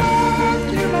 But I thought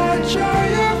you might show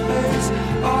your face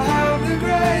or have the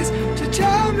grace to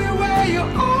tell me where you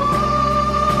are.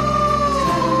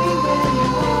 Tell me where you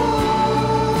are.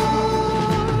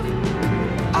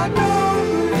 I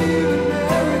don't believe in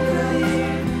miracles.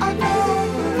 I don't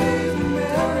believe in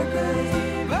miracles.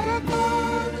 But I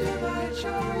thought you might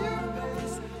show your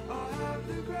face or have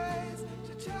the grace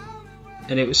to tell me where.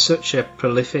 And it was such a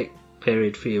prolific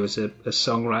period for you as a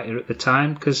songwriter at the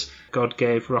time, because God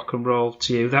Gave Rock and Roll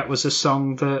to You. That was a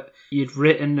song that you'd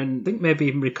written and I think maybe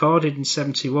even recorded in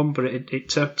 71, but it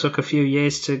took a few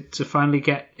years to finally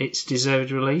get its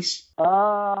deserved release?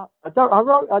 I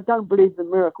don't believe in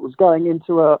miracles going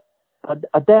into a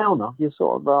downer. You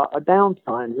sort of a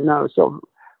downtime, sort of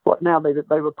what now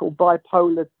they were called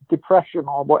bipolar depression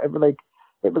or whatever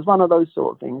it was one of those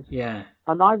sort of things. Yeah.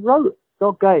 And I wrote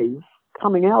God Gave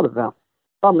coming out of that.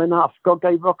 Funnily enough, God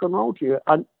gave rock and roll to you.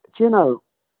 And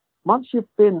once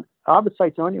you've been, I would say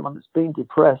to anyone that's been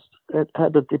depressed,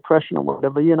 had a depression or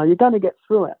whatever, you're going to get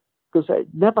through it, because it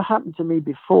never happened to me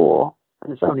before.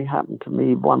 And it's only happened to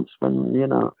me once when,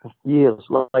 years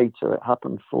later it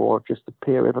happened for just a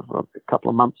period of a couple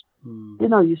of months.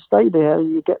 You stay there,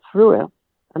 you get through it,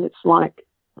 and it's like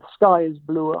the sky is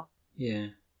bluer. Yeah.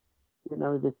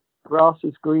 The grass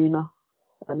is greener,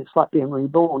 and it's like being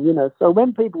reborn, So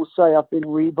when people say I've been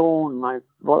reborn,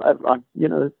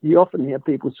 you often hear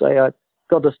people say,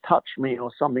 God has touched me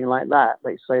or something like that.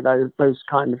 They say those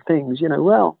kind of things,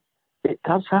 well, it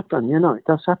does happen, it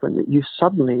does happen. You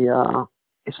suddenly,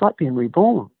 it's like being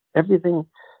reborn. Everything,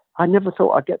 I never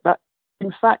thought I'd get back.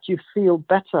 In fact, you feel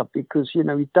better because, you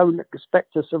don't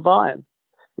expect to survive.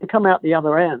 You come out the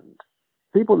other end.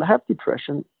 People that have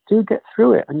depression do get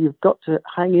through it, and you've got to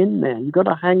hang in there. You've got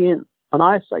to hang in. And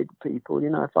I say to people,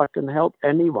 if I can help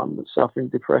anyone that's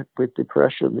suffering with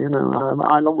depression,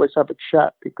 I'll always have a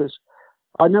chat, because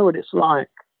I know what it's like.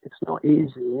 It's not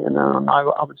easy, and I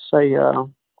would say,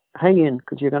 hang in,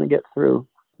 because you're going to get through.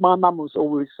 My mum was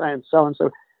always saying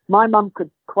so-and-so. My mum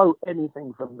could quote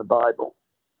anything from the Bible.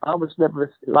 I was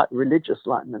never religious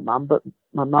like my mum, but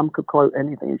my mum could quote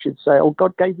anything, and she'd say, "Oh,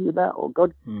 God gave you that," or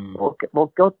 "God, or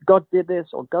God did this,"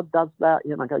 or "God does that."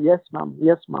 I go, "Yes, mum,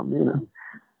 yes, mum."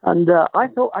 And I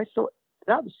thought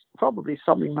that was probably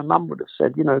something my mum would have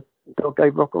said. God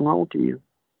gave rock and roll to you.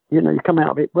 You come out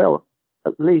of it well,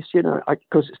 at least.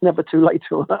 Because it's never too late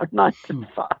to learn 9 to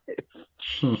 5.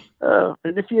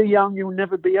 And if you're young, you'll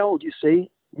never be old. You see.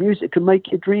 Music can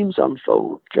make your dreams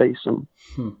unfold, Jason.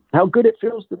 How good it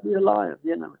feels to be alive,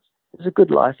 It's a good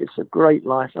life. It's a great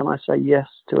life. And I say yes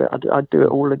to it. I'd do it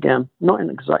all again. Not in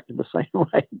exactly the same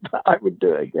way, but I would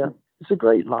do it again. It's a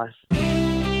great life.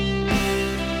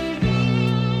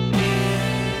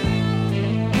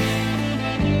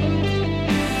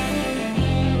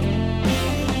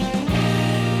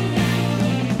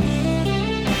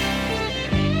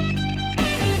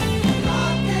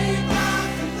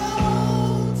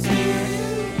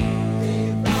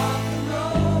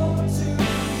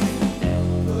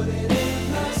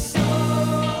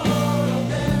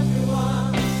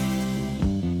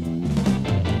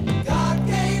 God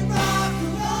gave rock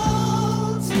and roll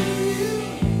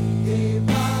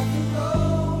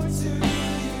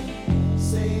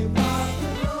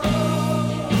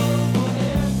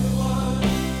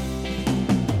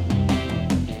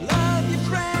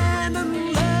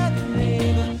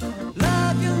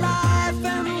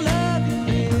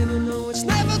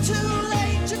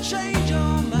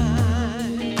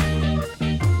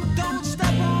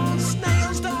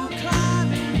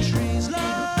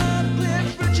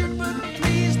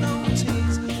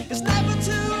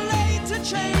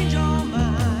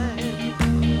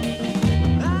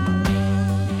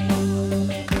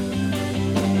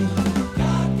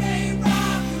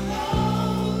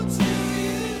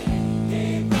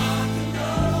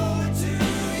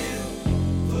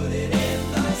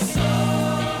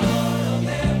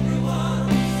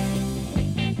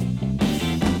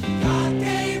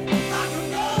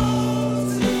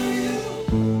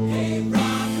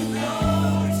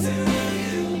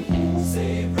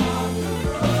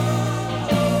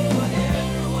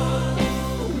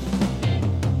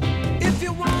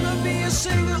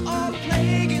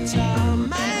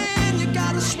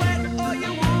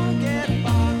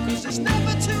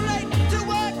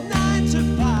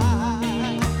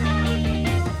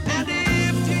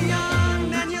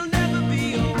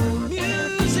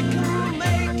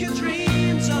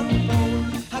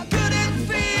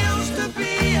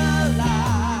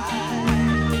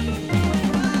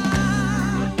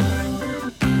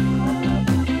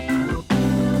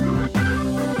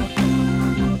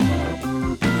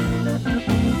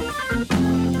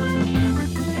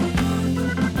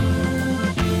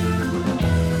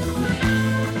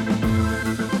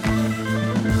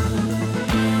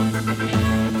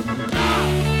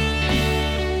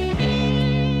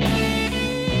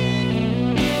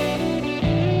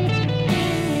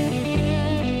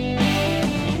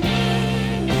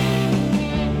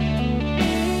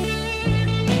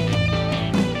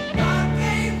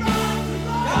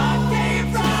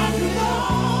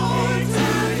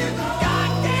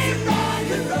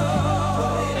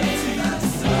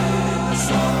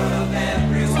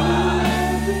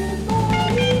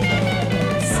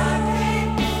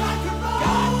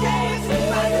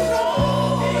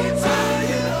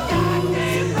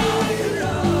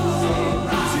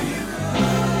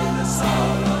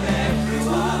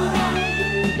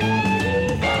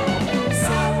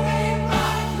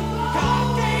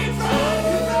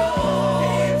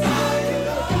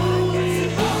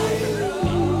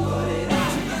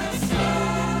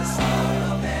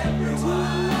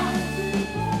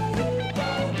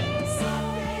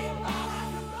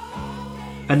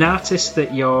An artist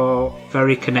that you're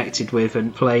very connected with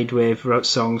and played with, wrote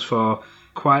songs for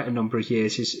quite a number of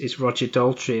years, is Roger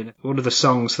Daltrey. And one of the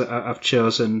songs that I've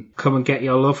chosen, Come and Get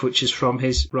Your Love, which is from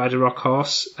his Ride a Rock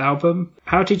Horse album.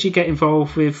 How did you get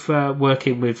involved with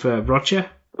working with Roger?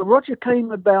 Well, Roger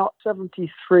came about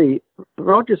 73.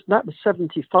 That was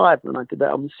 75 when I did that.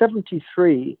 I was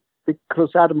 73 because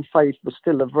Adam Faith was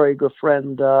still a very good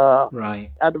friend. Right.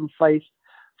 Adam Faith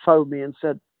phoned me and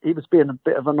said he was being a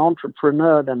bit of an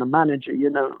entrepreneur than a manager,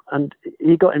 and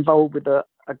he got involved with a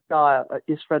guy.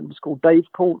 His friend was called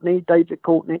David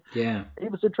Courtney. Yeah. He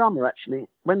was a drummer, actually.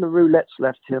 When the Roulettes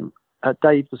left him,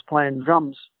 Dave was playing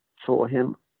drums for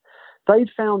him. Dave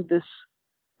found this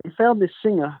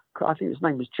singer, I think his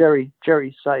name was Jerry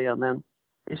Sayer, and then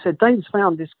he said, Dave's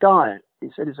found this guy. He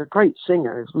said, he's a great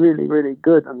singer. He's really, really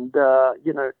good. And,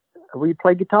 will you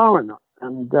play guitar on it?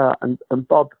 And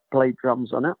Bob played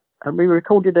drums on it. And we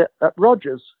recorded it at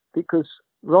Roger's because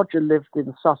Roger lived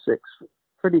in Sussex,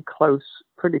 pretty close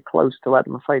to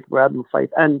Adam Faith, where Adam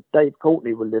Faith and Dave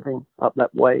Courtney were living up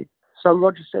that way. So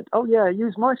Roger said, oh, yeah,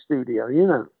 use my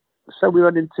studio, So we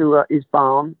went into his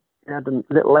barn. He had a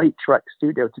little 8-track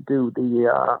studio to do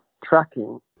the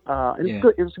tracking. It was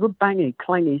good. It was a good bangy,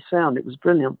 clangy sound. It was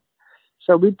brilliant.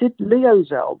 So we did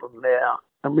Leo's album there,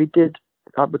 and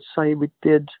I would say we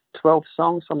did 12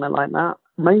 songs, something like that,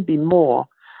 maybe more.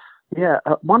 Yeah,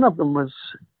 one of them was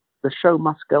The Show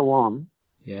Must Go On.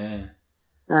 Yeah.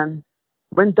 And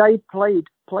when Dave played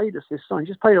us this song,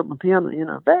 just played it on the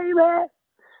piano, baby.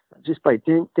 Just played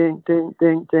ding, ding, ding,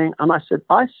 ding, ding. And I said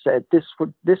this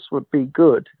would be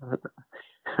good.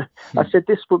 I said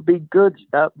this would be good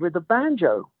with a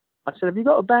banjo. I said, have you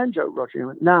got a banjo, Roger? He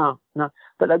went, no.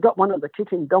 But I've got one of the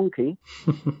kicking donkey.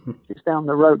 It's down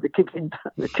the road, the kicking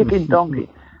donkey.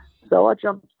 So I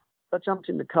jumped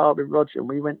in the car with Roger and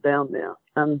we went down there.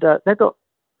 And they've got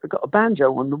a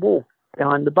banjo on the wall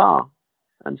behind the bar.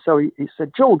 And so he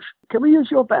said, George, can we use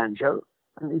your banjo?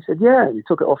 And he said, yeah. And he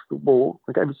took it off the wall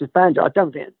and gave us his banjo. I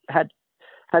don't think it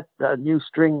had new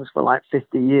strings for like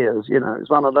 50 years. It was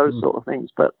one of those sort of things.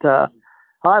 But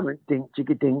I went ding,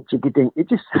 jiggy, ding, jiggy, ding. It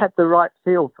just had the right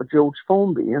feel for George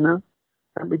Formby, And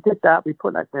we did that. We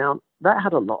put that down. That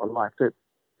had a lot of life to it.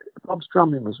 Bob's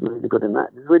drumming was really good in that.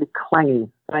 It was really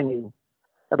clanging, banging.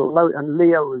 And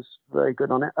Leo was very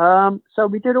good on it. So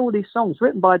we did all these songs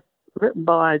written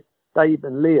by Dave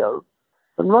and Leo.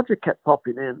 And Roger kept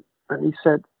popping in. And he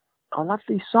said, I love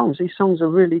these songs. These songs are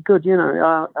really good. Do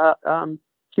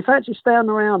you fancy staying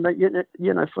around,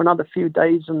 for another few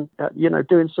days and,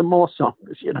 doing some more songs,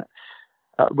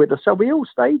 with us? So we all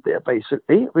stayed there,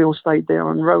 basically. We all stayed there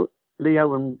and wrote,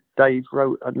 Leo and Dave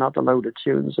wrote another load of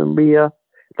tunes. And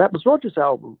that was Roger's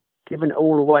album, Giving It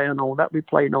All Away and all that. We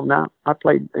played on that. I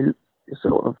played a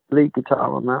sort of lead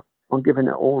guitar on that, on Giving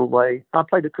It All Away. I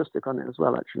played acoustic on it as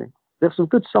well, actually. There's some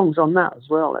good songs on that as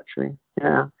well, actually.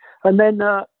 Yeah. And then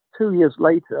 2 years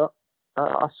later,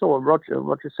 I saw Roger.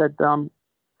 Roger said,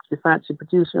 you fancy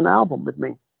producing an album with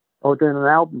me or doing an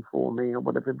album for me or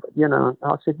whatever?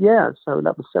 I said, yeah. So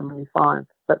that was 75.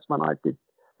 That's when I did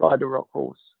Ride a Rock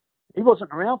Horse. He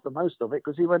wasn't around for most of it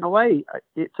because he went away.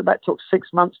 That took 6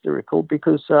 months to record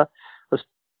because I was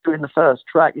doing the first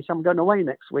track. He said, I'm going away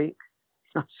next week.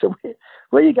 I said,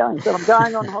 where are you going? He said, I'm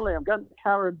going on holiday. I'm going to the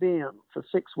Caribbean for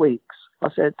 6 weeks.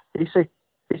 He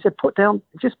said, put down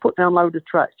load of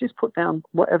tracks. Just put down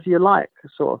whatever you like,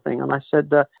 sort of thing. And I said,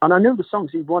 and I knew the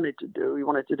songs he wanted to do. He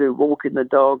wanted to do Walking the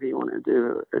Dog. He wanted to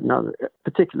do another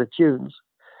particular tunes.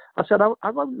 I said,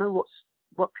 I won't know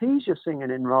what keys you're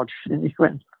singing in, Rog. And he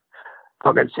went,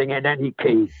 I can sing in any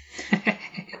key.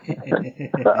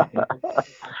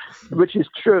 Which is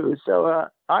true. So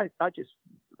I just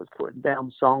was putting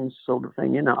down songs, sort of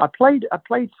thing. I played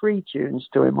 3 tunes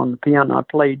to him on the piano. I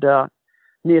played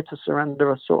Near to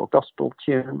Surrender, a sort of gospel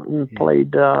tune, and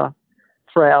played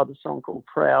Proud, a song called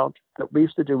Proud that we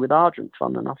used to do with Argent,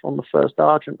 fun enough, on the first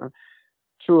Argent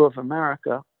tour of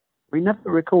America. We never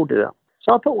recorded it.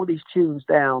 So I put all these tunes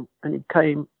down, and he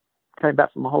came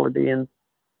back from a holiday, and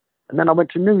then I went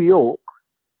to New York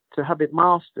to have it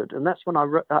mastered, and that's when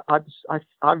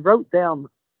I wrote down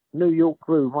New York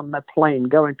Groove on that plane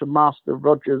going to master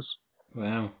Roger's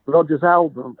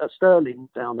album at Sterling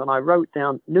Sound, and I wrote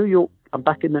down New York. I'm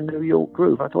back in the New York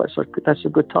Groove. I thought that's a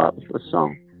good title for a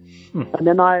song. And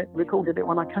then I recorded it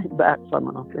when I came back, fun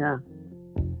enough, yeah.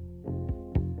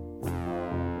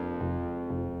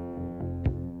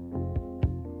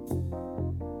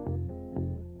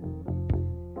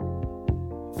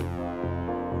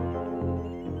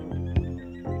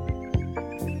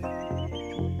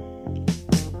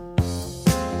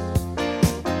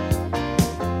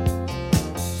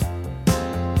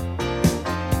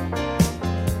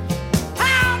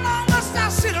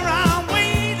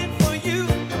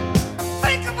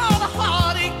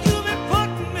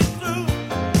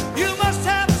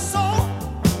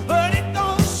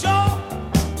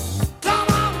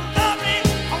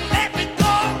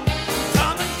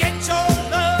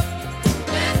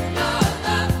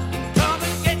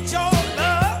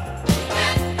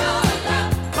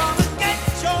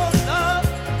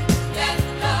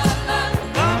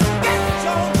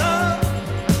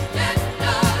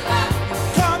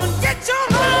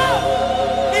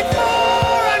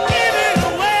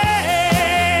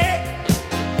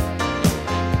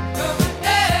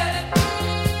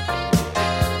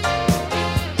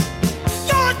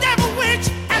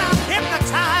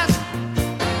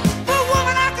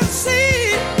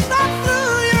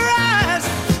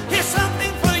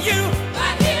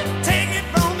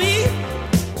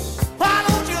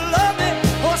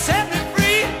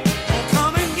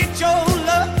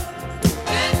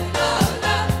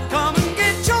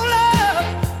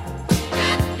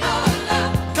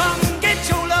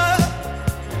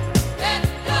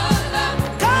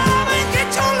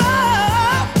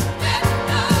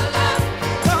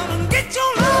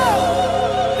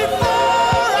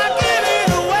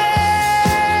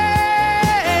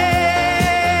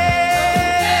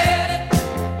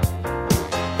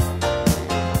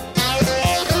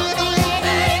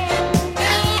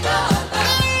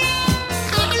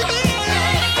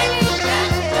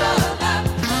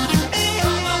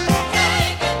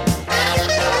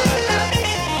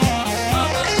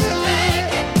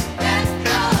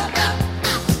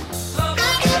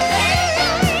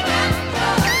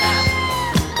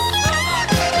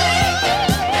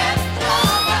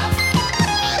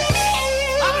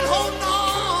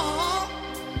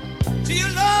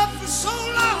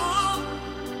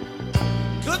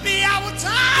 me I will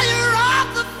tire of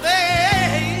the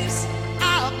face I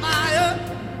admire.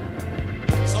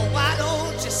 So why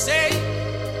don't you say,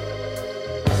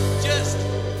 just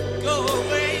go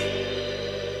away,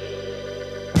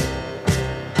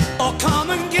 or come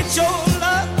and get your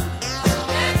love.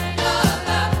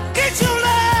 Get your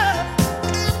love.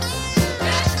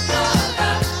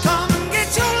 Come and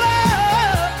get your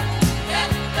love.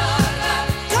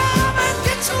 Come and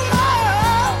get your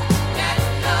love.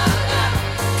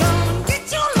 Come and get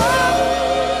your love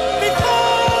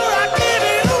before I give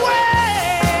it away.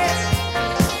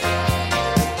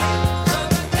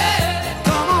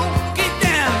 Come on, get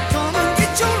down. Come and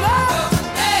get your love.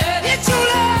 Get your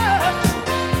love.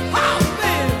 Oh,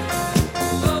 baby.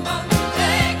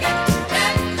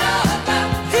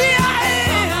 Here I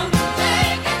am.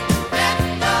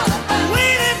 I'm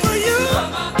waiting for you.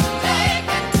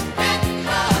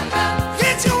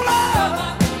 Get your love.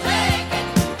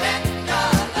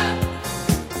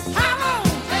 Come on.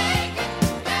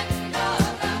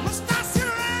 Must I sit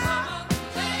around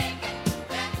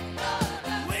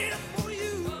waiting for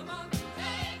you?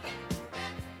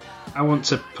 I want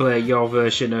to play your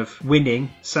version of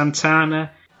Winning.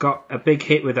 Santana got a big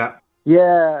hit with that.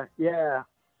 Yeah.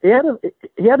 He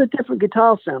had a different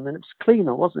guitar sound, and it was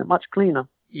cleaner, wasn't it? Much cleaner.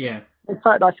 Yeah. In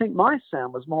fact, I think my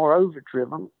sound was more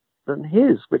overdriven than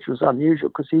his, which was unusual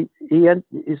because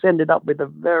he's ended up with a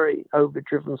very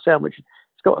overdriven sound, which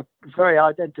it's got a very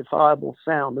identifiable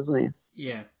sound, isn't he?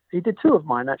 Yeah. He did two of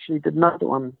mine, actually. He did another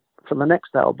one for the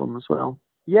next album as well.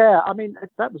 Yeah, I mean,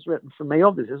 that was written for me,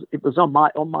 obviously. It was on my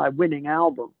Winning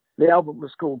album. The album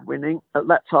was called Winning. At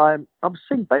that time, I was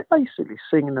basically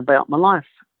singing about my life.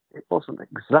 It wasn't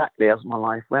exactly as my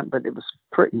life went, but it was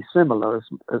pretty similar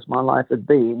as my life had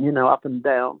been, you know, up and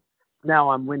down.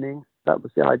 Now I'm winning. That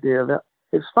was the idea of it.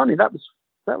 It's funny, that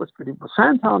was pretty...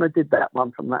 Santana did that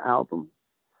one from that album,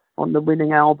 on the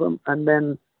Winning album, and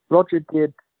then Roger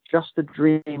did Just a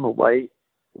Dream Away.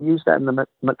 He used that in the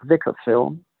McVicker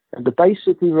film. And the Bay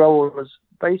City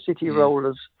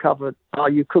Rollers covered Are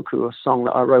You Cuckoo, a song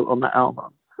that I wrote on that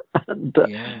album. And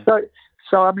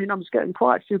so I mean, I was getting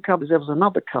quite a few covers. There was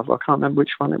another cover, I can't remember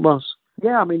which one it was.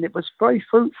 Yeah, I mean, it was very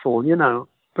fruitful, you know.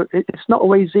 But it's not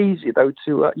always easy, though,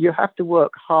 you have to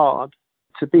work hard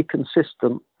to be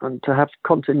consistent and to have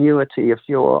continuity if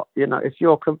you're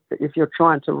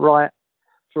trying to write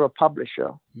for a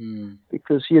publisher,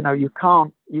 because you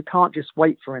can't just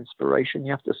wait for inspiration.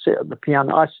 You have to sit at the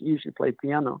piano. I usually play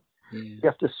piano. You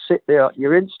have to sit there at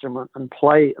your instrument and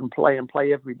play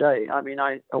every day. I mean,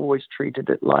 I always treated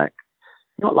it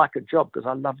not like a job, because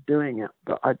I love doing it,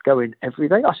 but I'd go in every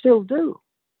day. I still do.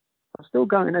 I still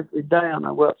go in every day, and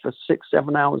I work for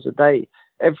 6-7 hours a day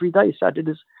every day,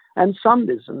 Saturdays and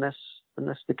Sundays, unless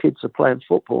the kids are playing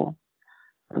football,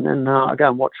 and then I go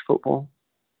and watch football.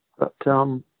 But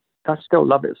I still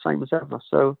love it the same as ever.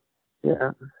 So,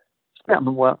 yeah, it's better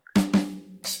than work.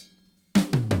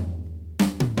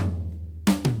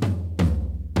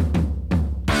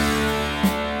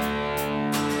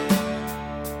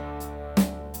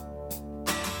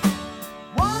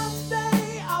 One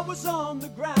day I was on the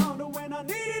ground, and when I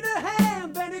needed a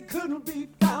hand, then it couldn't be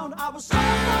found. I was so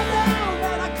far down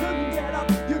that I couldn't get up,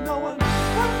 you know. And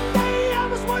one day I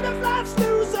was one of life's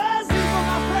losers. Even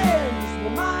my friends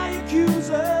were my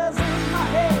accusers. In my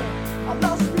head, I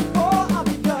lost before I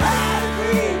begun. I had a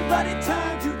dream, but it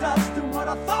turned to dust. And what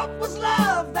I thought was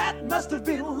love, that must have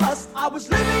been lust. I was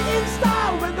living in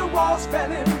style when the walls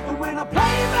fell in. And when I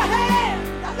played the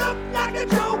hand, I looked like a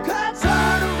joker.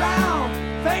 Turn around,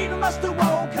 fate must have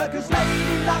woke her, 'cause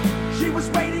Lady Luck, she was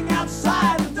waiting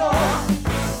outside the door.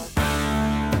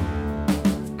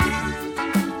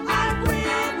 I'm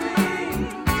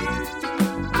winning,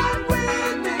 I'm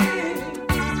winning,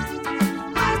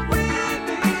 I'm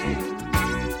winning,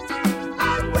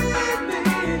 I'm winning,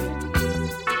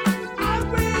 I'm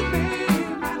winning,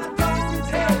 and I don't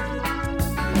intend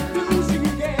losing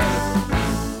again.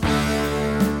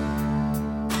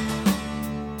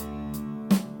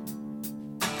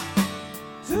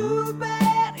 Too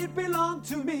bad it belonged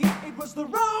to me. It was the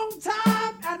wrong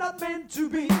time and not meant to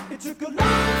be. It took a long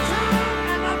time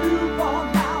and I move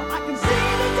on now. I can see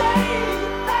the day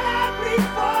that I breathe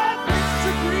for this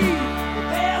to breathe. But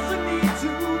there's a need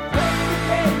to play the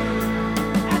game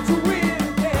and to win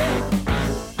again.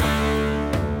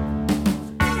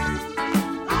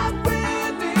 I'm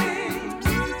winning,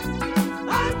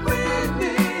 I'm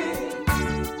winning,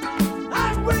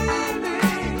 I'm winning,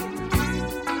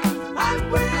 I'm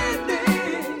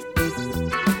winning,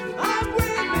 I'm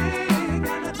winning,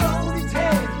 and I don't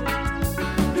intend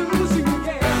losing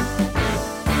again.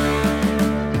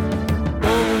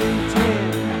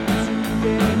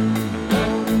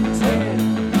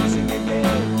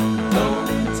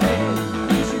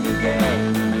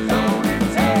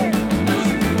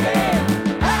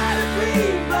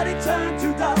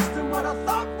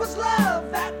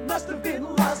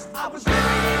 I was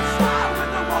living inside when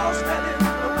the walls fell in.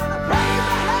 But when I prayed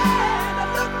my hand, I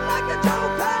looked like a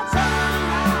joker. Turned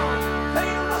around,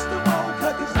 Payne must have woke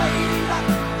her, 'cause Lady Luck,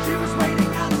 she was waiting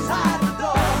outside the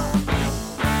door.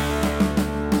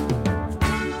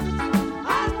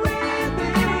 I'm winning,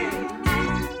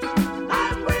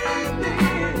 I'm winning, I'm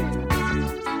winning,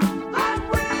 I'm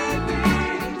winning,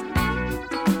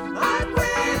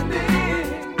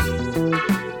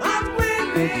 I'm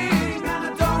winning, and I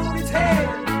don't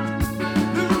intend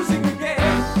losing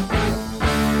again.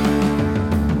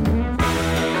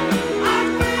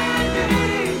 I'm winning,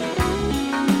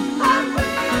 I'm winning, I'm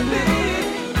winning,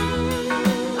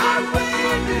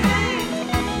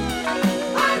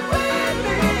 I'm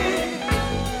winning,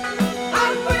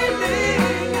 I'm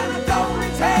winning, and I don't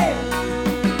intend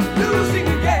losing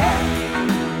again.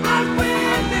 I'm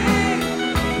winning,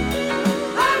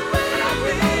 I'm winning,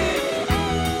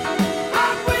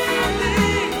 I'm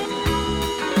winning,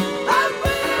 I'm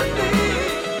winning,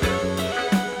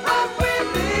 I'm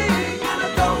winning, and I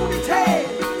don't intend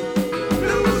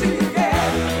losing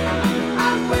again.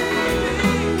 I'm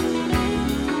winning,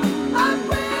 I'm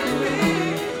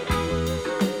winning,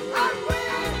 I'm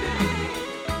winning,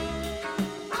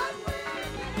 I'm winning.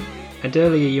 And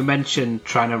earlier you mentioned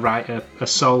trying to write a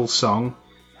soul song,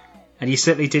 and you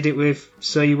certainly did it with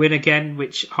So You Win Again,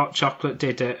 which Hot Chocolate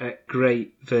did a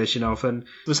great version of. And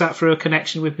was that through a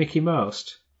connection with Mickey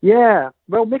Most? Yeah,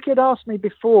 well, Mickey had asked me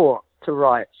before to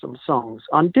write some songs.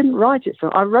 I didn't write it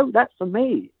for. I wrote that for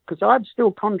me because I'm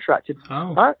still contracted.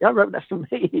 Oh. I wrote that for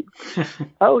me.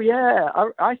 Oh yeah,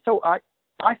 I thought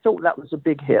that was a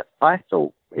big hit. I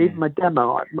thought even my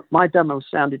demo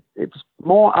sounded. It was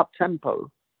more up tempo.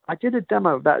 I did a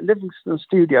demo of that at Livingston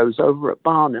Studios over at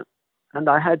Barnet, and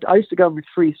I used to go in with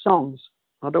 3 songs.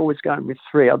 I'd always go in with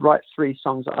 3. I'd write 3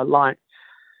 songs that I liked,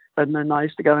 and then I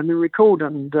used to go in and record.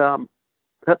 And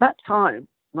at that time,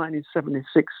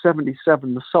 1976,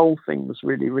 77, the soul thing was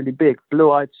really, really big.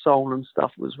 Blue-Eyed Soul and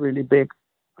stuff was really big.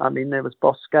 I mean, there was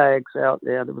Boss Skaggs out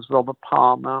there. There was Robert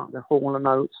Palmer, the Hall &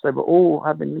 Oates. They were all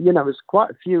having, there was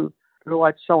quite a few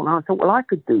Blue-Eyed Soul. And I thought, well, I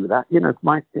could do that.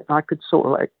 I could sort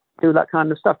of like do that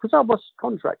kind of stuff because I was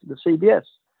contracted to CBS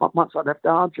once I left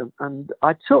Argent. And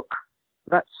I took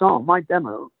that song, my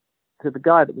demo, to the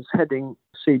guy that was heading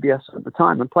CBS at the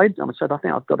time and played them. I said, I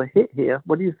think I've got a hit here.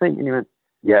 What do you think? And he went,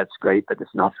 yeah, it's great, but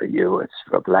it's not for you. It's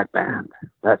for a black band.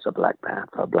 That's a black band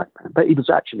for a black band. But he was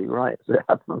actually right. It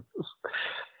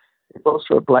was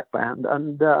for a black band.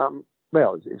 And,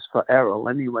 well, it's for Errol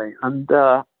anyway. And,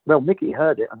 well, Mickey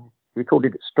heard it and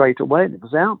recorded it straight away. And it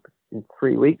was out in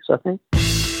 3 weeks, I think.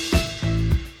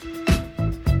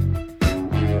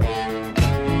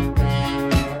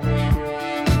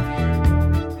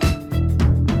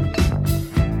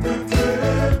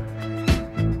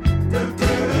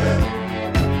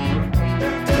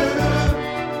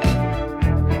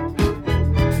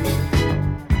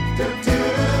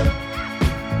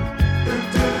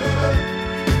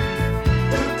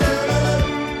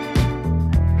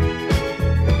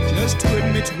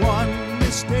 One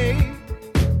mistake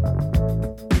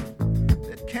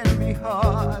that can be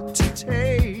hard to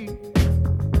take.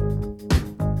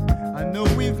 I know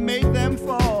we've made them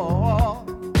fall,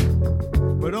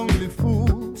 but only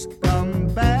fools come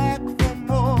back for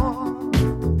more.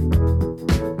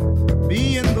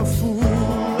 Being the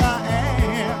fool I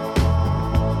am,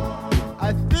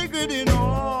 I figured in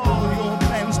all your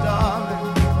plans,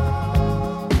 darling,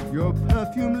 your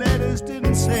perfume letters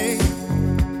didn't say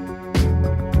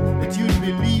you'd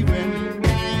be leaving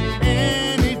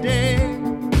any day.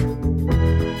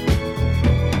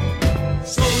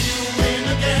 So you win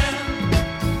again,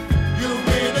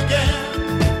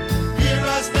 here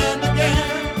I stand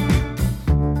again,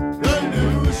 the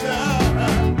loser,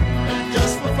 and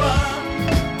just for fun,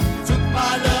 took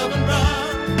my love and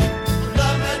run,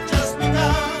 love had just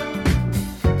begun,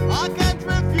 I can't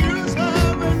refuse her,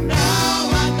 and now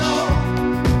I know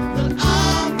that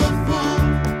I'm the fool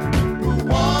who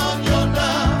won your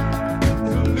love,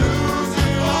 to lose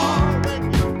you all when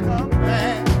you come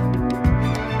back.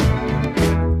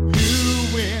 You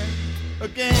win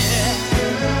again.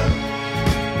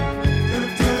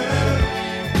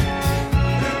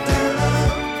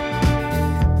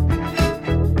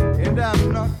 And I'm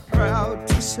not proud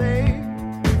to say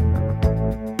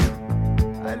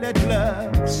I let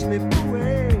love slip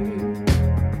away.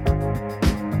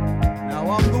 Now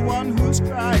I'm the one who's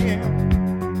crying.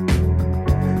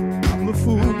 I'm the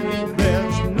fool,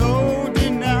 there's no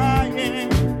denying.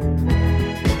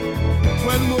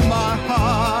 When will my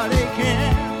heart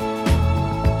aching?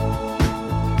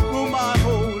 Will my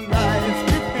whole life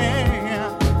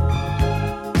depend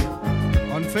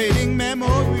on fading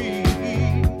memories?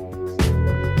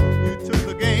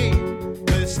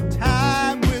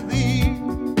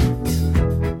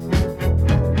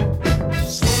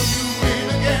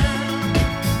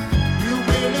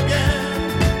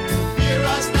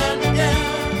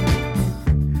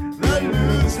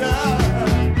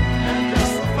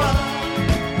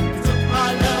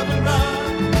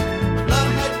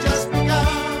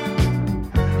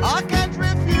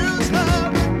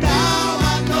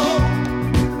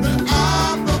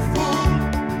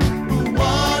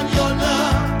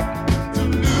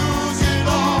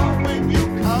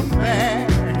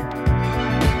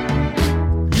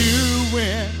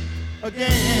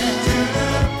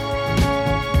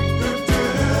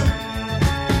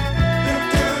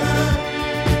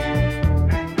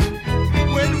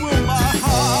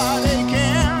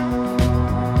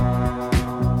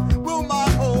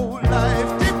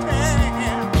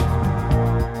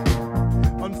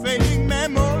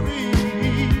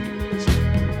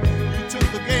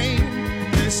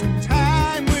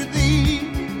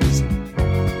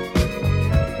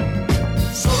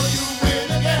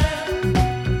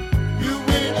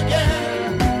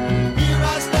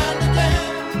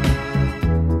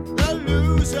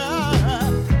 use her.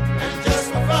 And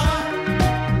just for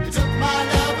fun, you took my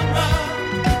love and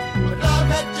run. But love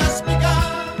had just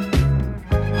begun.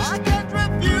 I can't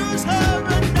refuse her,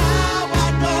 and now I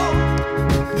know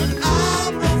that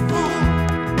I'm the fool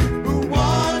who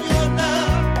won your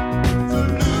love. So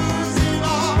lose it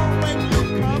all when you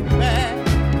come back.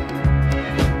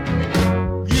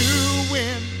 You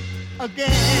win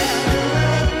again.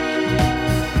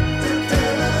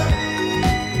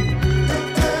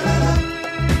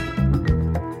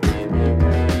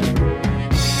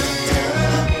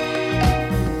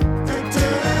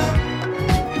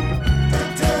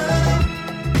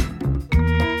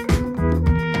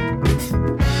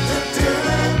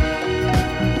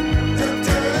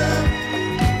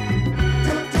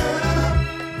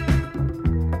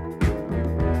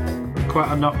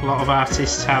 Quite a lot of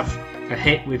artists have a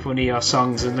hit with one of your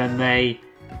songs, and then they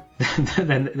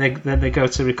then they go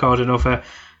to record another.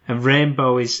 And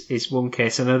Rainbow is one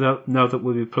case, and I don't know that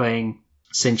we'll be playing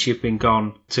Since You've Been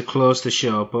Gone to close the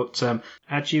show. But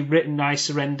had you written I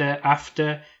Surrender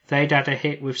after they'd had a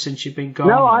hit with Since You've Been Gone?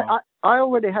 No, I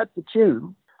already had the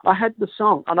tune. I had the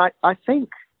song, and I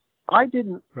think I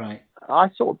didn't. Right. I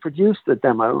sort of produced the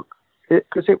demo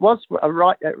because it was a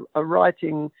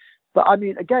writing. But I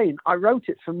mean, again, I wrote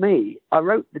it for me. I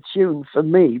wrote the tune for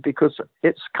me because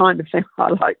it's the kind of thing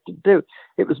I like to do.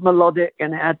 It was melodic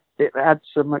and it had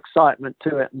some excitement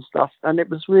to it and stuff. And it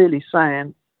was really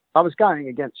saying, I was going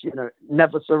against,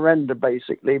 never surrender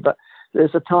basically. But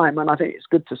there's a time when I think it's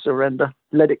good to surrender,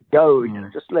 let it go,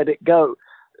 just let it go.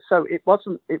 So it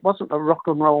wasn't a rock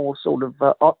and roll sort of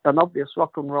an obvious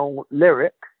rock and roll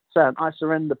lyric saying, I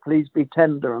surrender, please be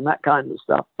tender and that kind of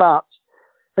stuff. But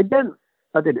again,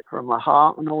 I did it from my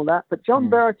heart and all that. But John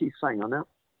Verity sang on it.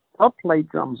 I played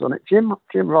drums on it. Jim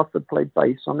Rothford played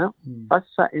bass on it. I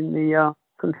sat in the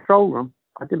control room.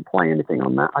 I didn't play anything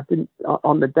on that. I didn't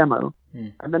on the demo.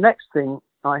 And the next thing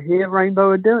I hear, Rainbow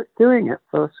are doing it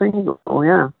for a single. Oh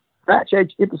yeah,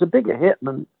 actually it was a bigger hit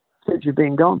than Since You've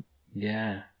Been Gone.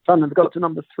 Yeah. And it got to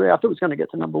number 3. I thought it was going to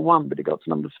get to number 1, but it got to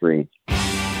number 3.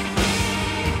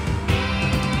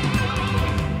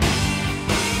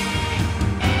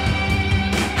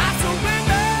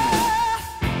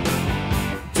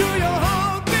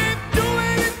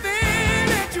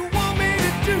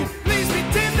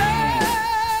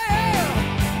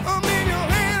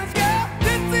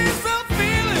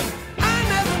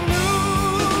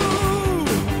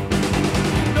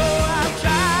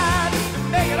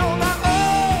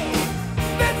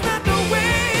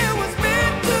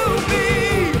 Be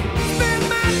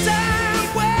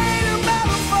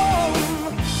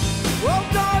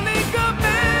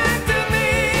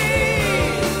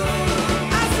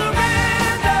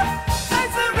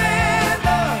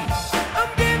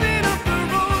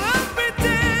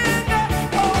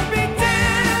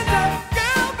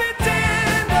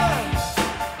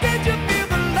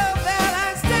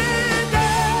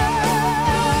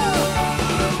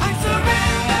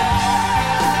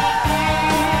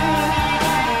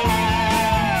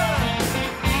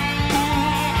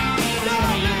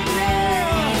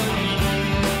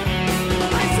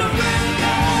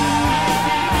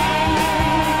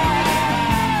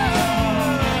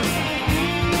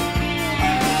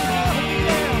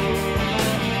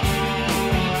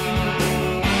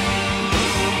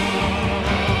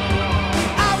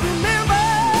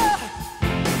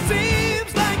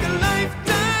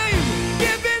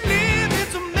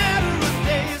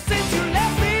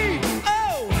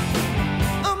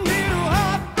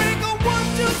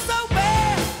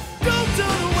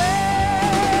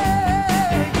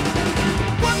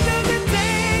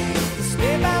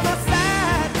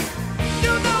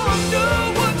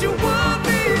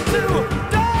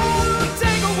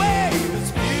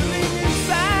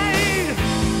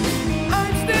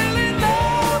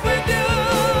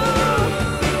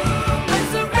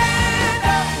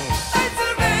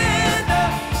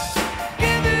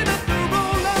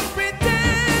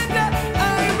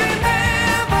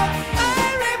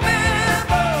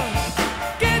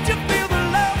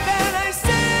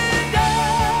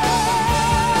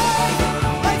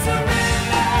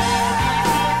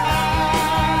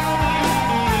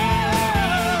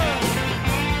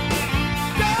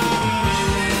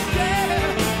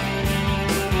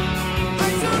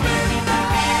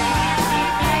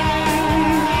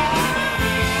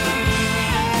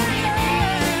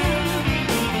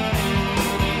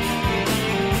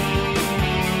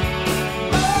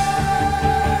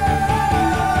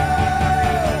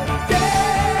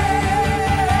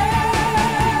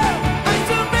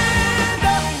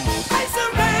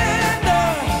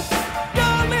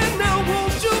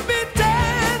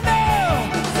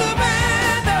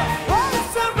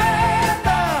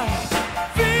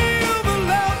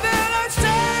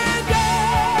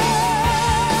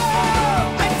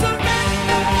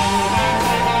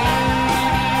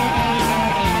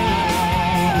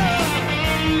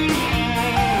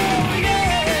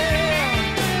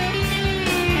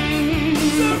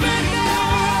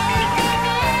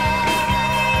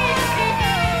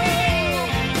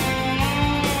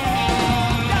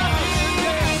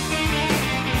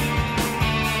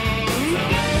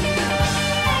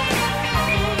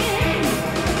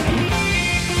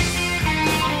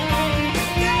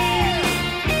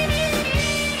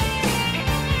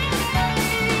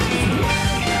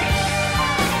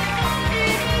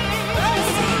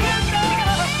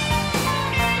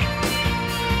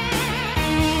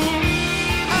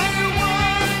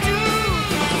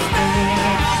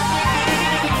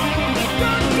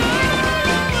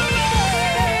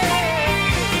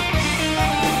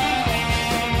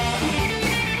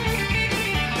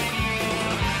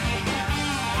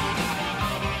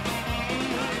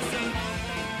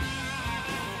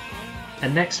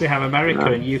And next we have America,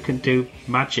 and You Can Do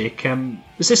Magic.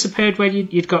 Was this a period where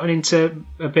you'd gotten into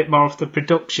a bit more of the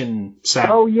production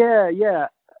sound? Oh, yeah.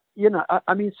 You know,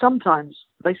 I mean, sometimes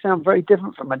they sound very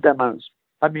different from my demos.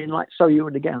 I mean, like So You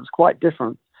and Again, it's quite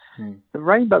different. The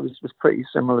Rainbows was pretty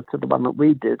similar to the one that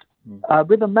we did.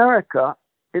 With America,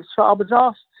 I was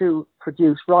asked to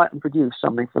write and produce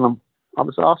something for them. I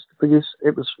was asked to produce,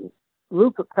 it was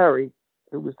Rupert Perry,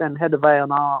 who was then head of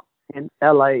A&R in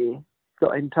LA,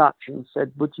 got in touch and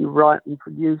said, would you write and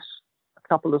produce a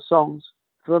couple of songs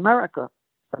for America?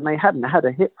 And they hadn't had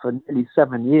a hit for nearly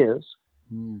 7 years.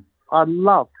 I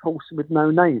loved Horse with No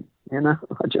Name, you know,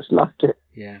 I just loved it.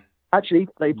 Yeah. Actually,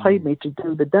 they paid me to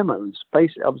do the demos.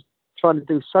 Basically, I was trying to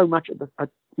do so much of the,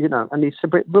 you know, and he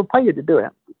said, we'll pay you to do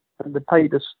it. And they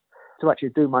paid us to actually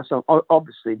do my song,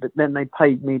 obviously, but then they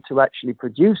paid me to actually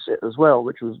produce it as well,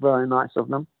 which was very nice of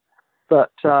them.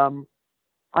 But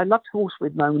I loved Horse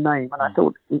with No Name, and I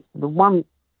thought the one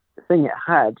thing it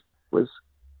had was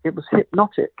it was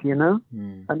hypnotic, you know,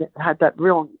 and it had that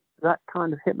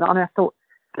kind of hypnotic. And I thought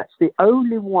that's the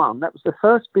only one. That was the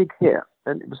first big hit,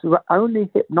 and it was the only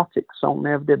hypnotic song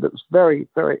they ever did that was very,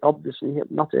 very obviously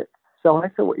hypnotic. So I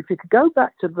thought if you could go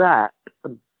back to that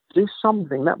and do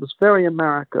something that was very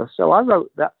America. So I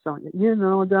wrote that song. You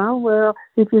know darn well,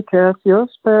 if you cast your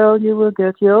spell, you will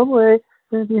get your way.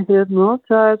 If you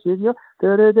hypnotize with your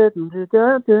so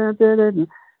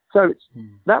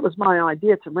that was my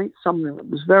idea, to make something that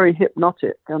was very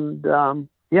hypnotic. And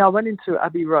I went into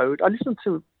Abbey Road. I listened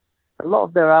to a lot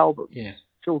of their albums. Yeah.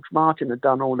 George Martin had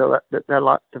done all they're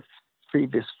like the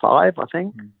previous 5, I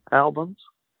think, albums.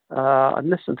 I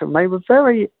listened to them. They were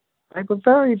very,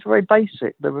 very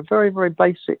basic. They were very, very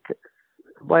basic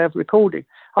way of recording.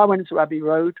 I went into Abbey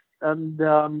Road and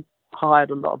hired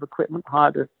a lot of equipment,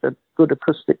 hired a good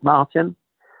acoustic Martin.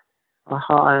 I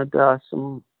hired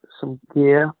some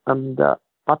gear, and I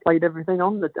played everything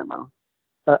on the demo,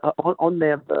 on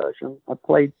their version. I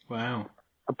played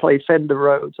Fender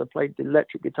Rhodes. I played the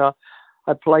electric guitar.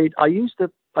 I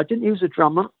didn't use a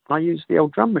drummer. I used the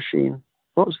old drum machine.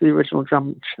 What was the original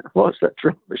drum? What was that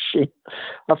drum machine?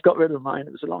 I've got rid of mine.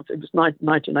 It was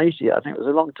 1980. I think it was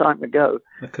a long time ago.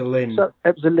 Like a Linn. So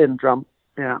it was a Linn drum.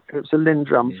 Yeah, it was a Linn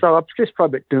drum. Yeah. So I just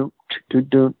probably do,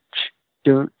 you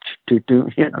know,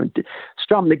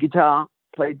 strummed the guitar,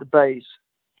 played the bass,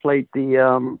 played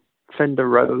the Fender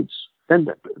Rhodes. Then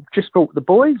just brought the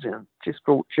boys in. Just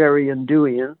brought Jerry and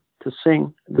Dewey in to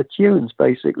sing the tunes,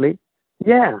 basically.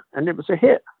 Yeah, and it was a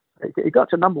hit. It got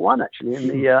to number 1 actually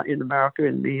in America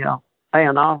in the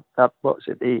A&R.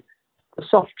 The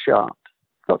soft chart.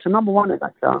 Got to number 1 in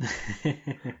that chart.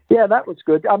 Yeah, that was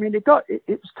good. I mean, it was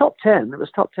top 10. It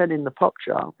was top 10 in the pop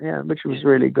chart. Yeah, which was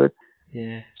really good.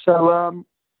 Yeah. So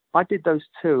I did those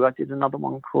 2. I did another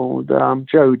one called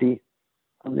Jody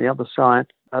on the other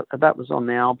side. That was on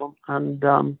the album, and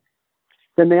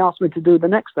then they asked me to do the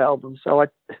next album. So I,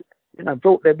 you know,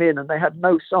 brought them in, and they had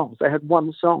no songs. They had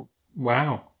one song.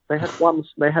 Wow. They had one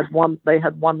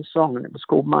song, and it was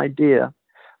called My Dear,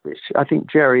 which I think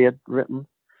Jerry had written.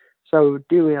 So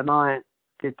Dewey and I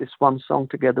did this one song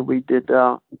together. We did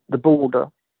The Border,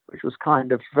 which was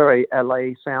kind of very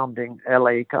LA kind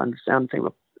of sounding.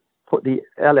 Put the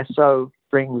LSO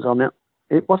strings on it.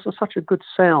 It wasn't such a good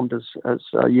sound as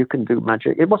You Can Do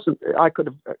Magic. It wasn't. I could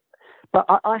have, but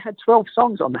I had 12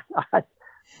 songs on that.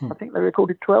 I think they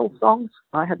recorded 12 songs.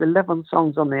 I had 11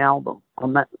 songs on the album,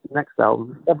 on that next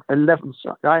album. 11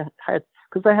 songs. I had,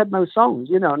 because they had no songs,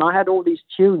 you know, and I had all these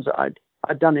tunes that I'd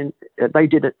done they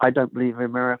did it, I Don't Believe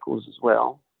in Miracles as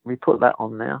well. We put that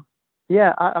on there.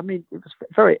 Yeah, I mean, it was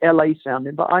very LA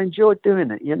sounding, but I enjoyed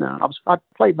doing it, you know. I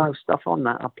played most stuff on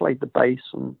that. I played the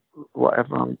bass and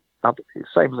whatever,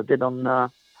 same as I did on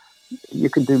You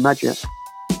Can Do Magic.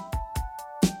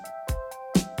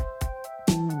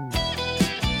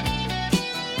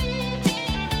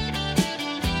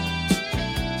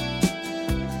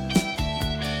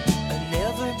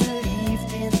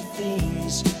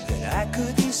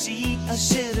 I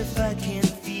said if I can't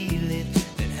feel it,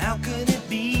 then how could it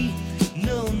be?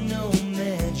 No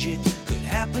magic could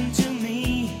happen to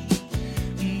me.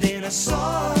 And then I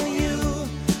saw you,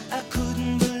 I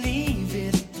couldn't believe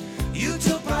it. You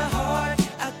took my heart,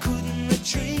 I couldn't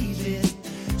retrieve it.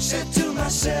 Said to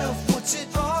myself, what's it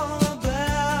all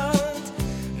about?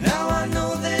 Now I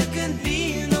know there can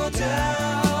be no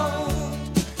doubt.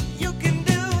 You can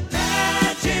do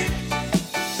magic.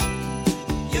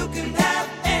 You can have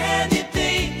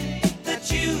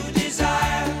you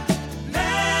desire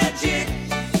magic,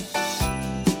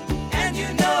 and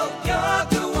you know you're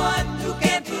the one who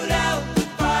can put out the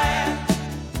fire.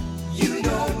 You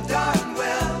know darn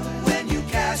well when you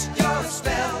cast your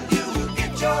spell, you will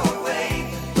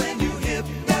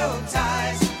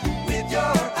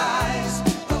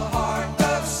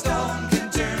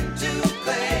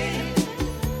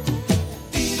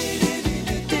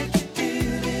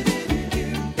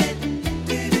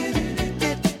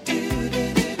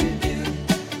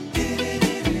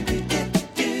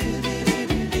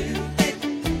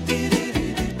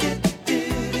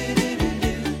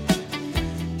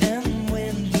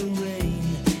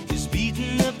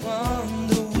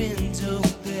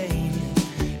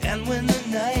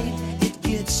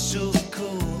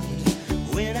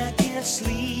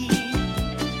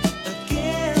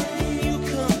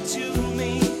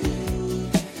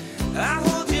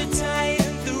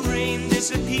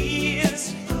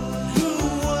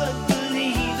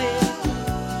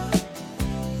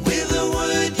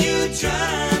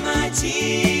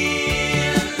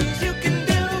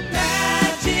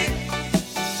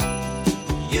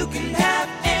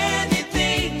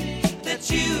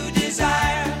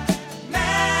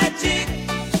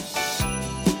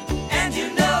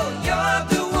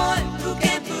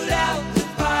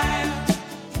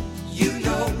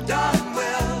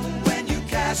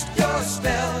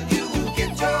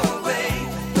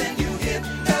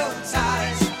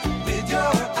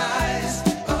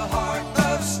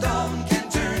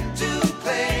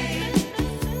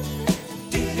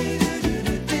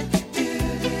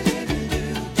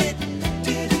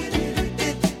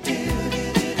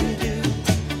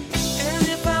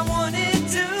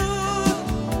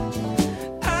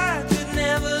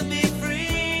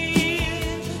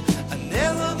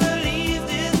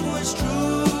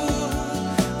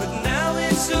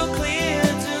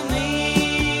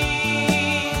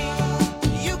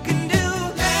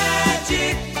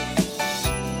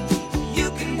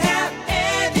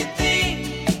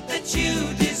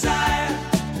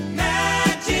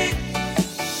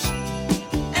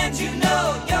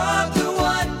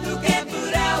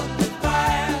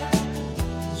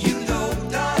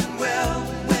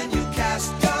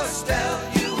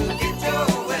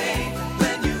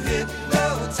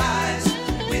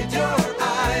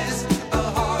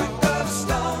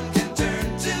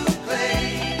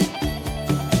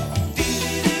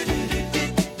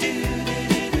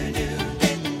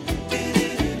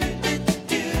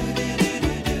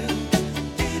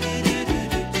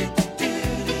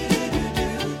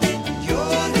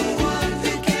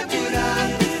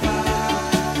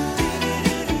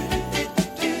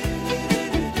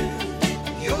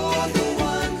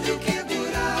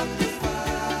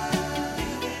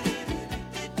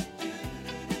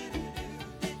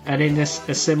And in a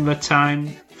similar time,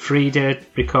 Frida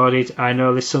recorded I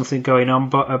Know There's Something Going On,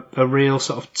 but a real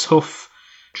sort of tough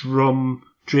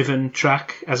drum-driven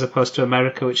track as opposed to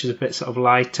America, which is a bit sort of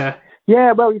lighter.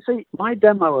 Yeah, well, you see, my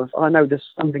demo of I Know There's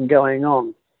Something Going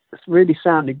On, it really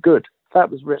sounded good. That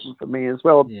was written for me as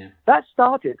well. Yeah. That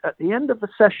started at the end of the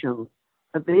session.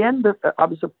 At the end of, I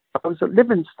was at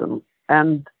Livingston,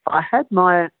 and I had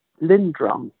my Linn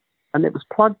drum, and it was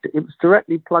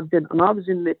directly plugged in, and I was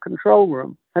in the control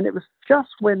room, and it was just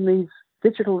when these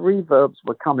digital reverbs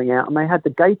were coming out, and they had the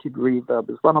gated reverb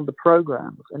as one of the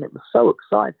programs, and it was so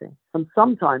exciting. And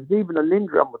sometimes even a Linn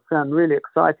drum would sound really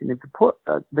exciting. If you put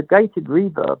the gated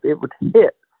reverb, the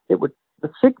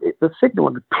signal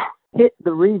would hit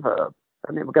the reverb,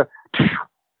 and it would go.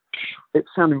 It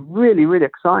sounded really, really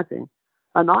exciting.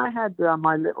 And I had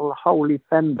my little Holy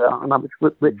Fender, and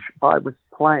which I was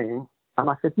playing. And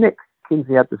I said, Nick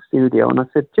Kinsey had the studio, and I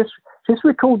said, just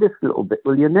record this little bit,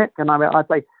 will you, Nick? And I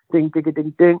play ding digga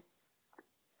ding ding,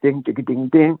 ding digga ding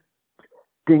ding,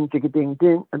 ding digga ding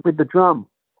ding, and with the drum,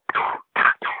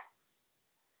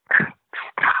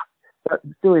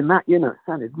 doing that, it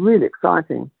sounded really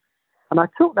exciting. And I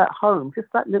took that home,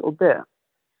 just that little bit,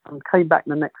 and came back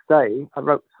the next day. I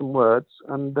wrote some words,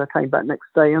 and came back next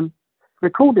day and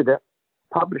recorded it.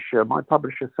 My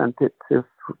publisher sent it to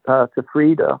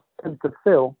Frida and to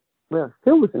Phil. Well,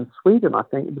 Phil was in Sweden, I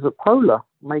think. It was at Polar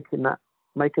making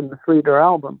the Frida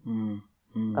album.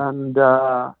 And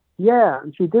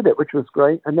and she did it, which was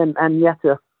great. And then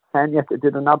Agneta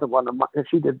did another one.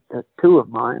 She did two of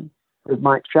mine with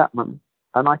Mike Chapman,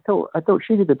 and I thought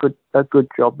she did a good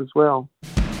job as well.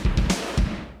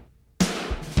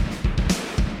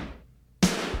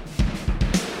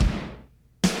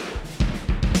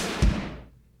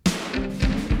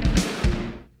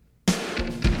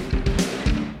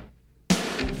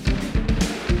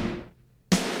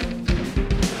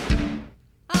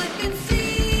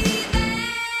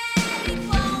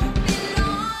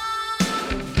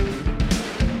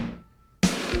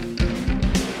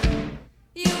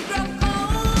 You grow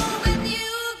cold when you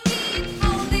keep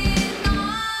holding on.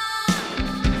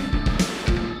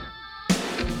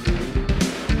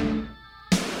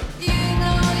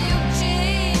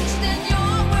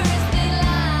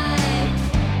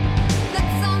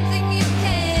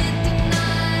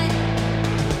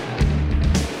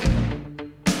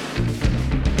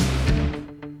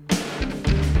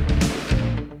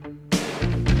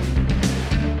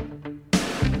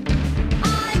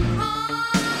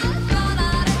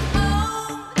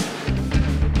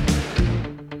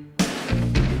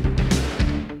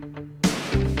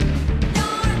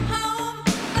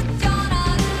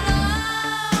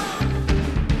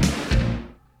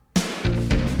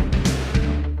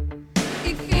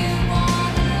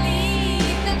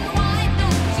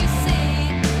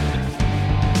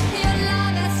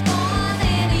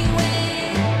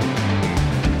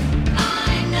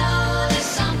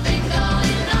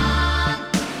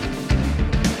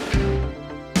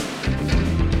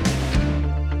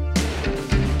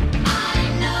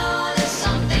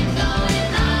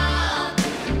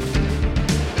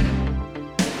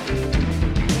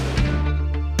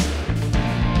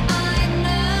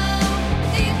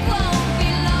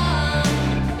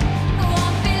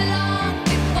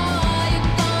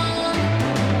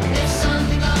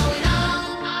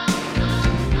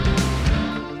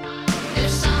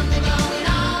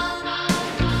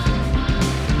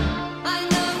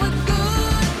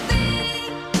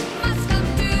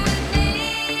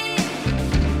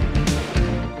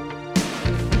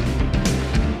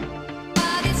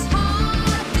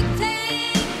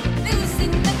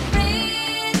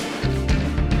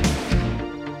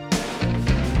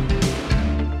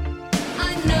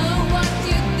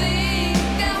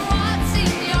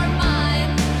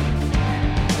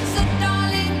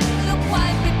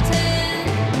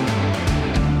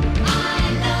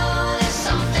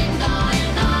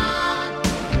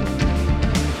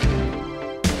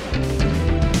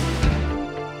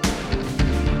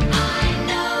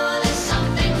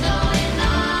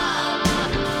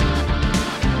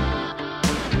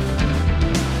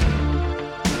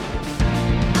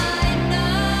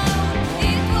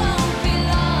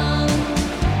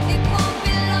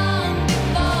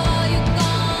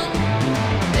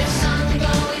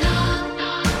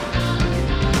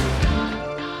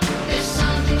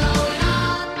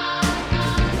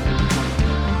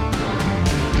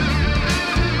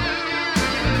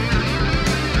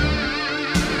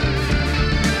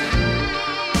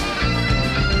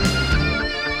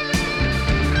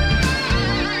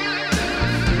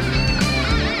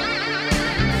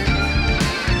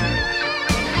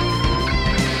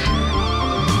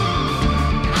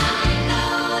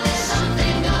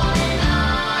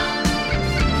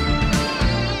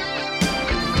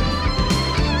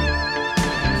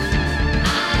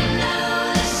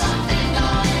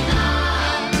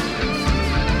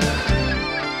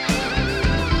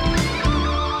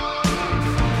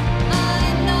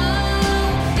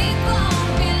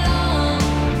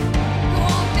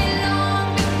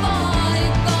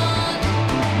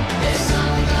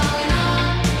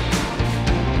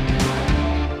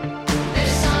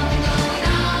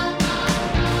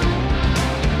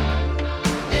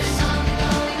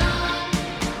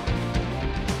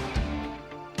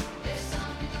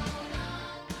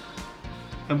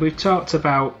 we've talked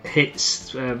about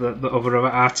hits that other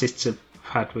artists have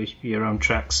had with your own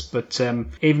tracks, but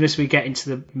even as we get into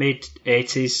the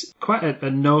mid-80s, quite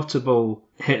a notable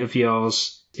hit of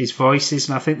yours is Voices,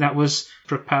 and I think that was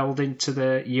propelled into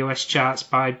the US charts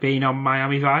by being on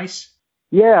Miami Vice.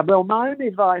 Yeah, well, Miami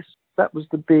Vice, that was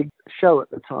the big show at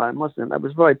the time, wasn't it? That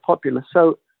was very popular.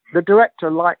 So the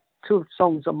director liked 2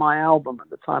 songs on my album at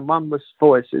the time. One was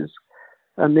Voices,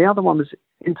 and the other one was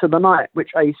Into the Night,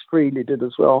 which Ace Frehley did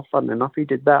as well. Funnily enough, he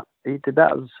did that as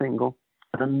a single,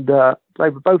 and they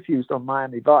were both used on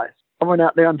Miami Vice. I went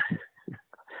out there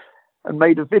and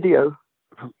made a video.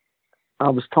 I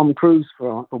was Tom Cruise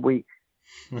for a week.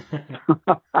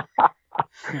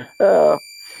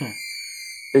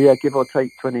 Yeah, give or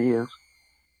take 20 years.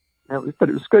 But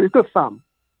it was good. It was good fun.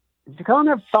 If you can't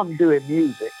have fun doing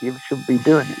music, you shouldn't be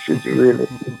doing it, should you, really?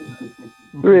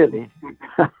 Really?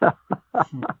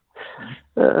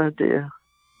 Oh, dear.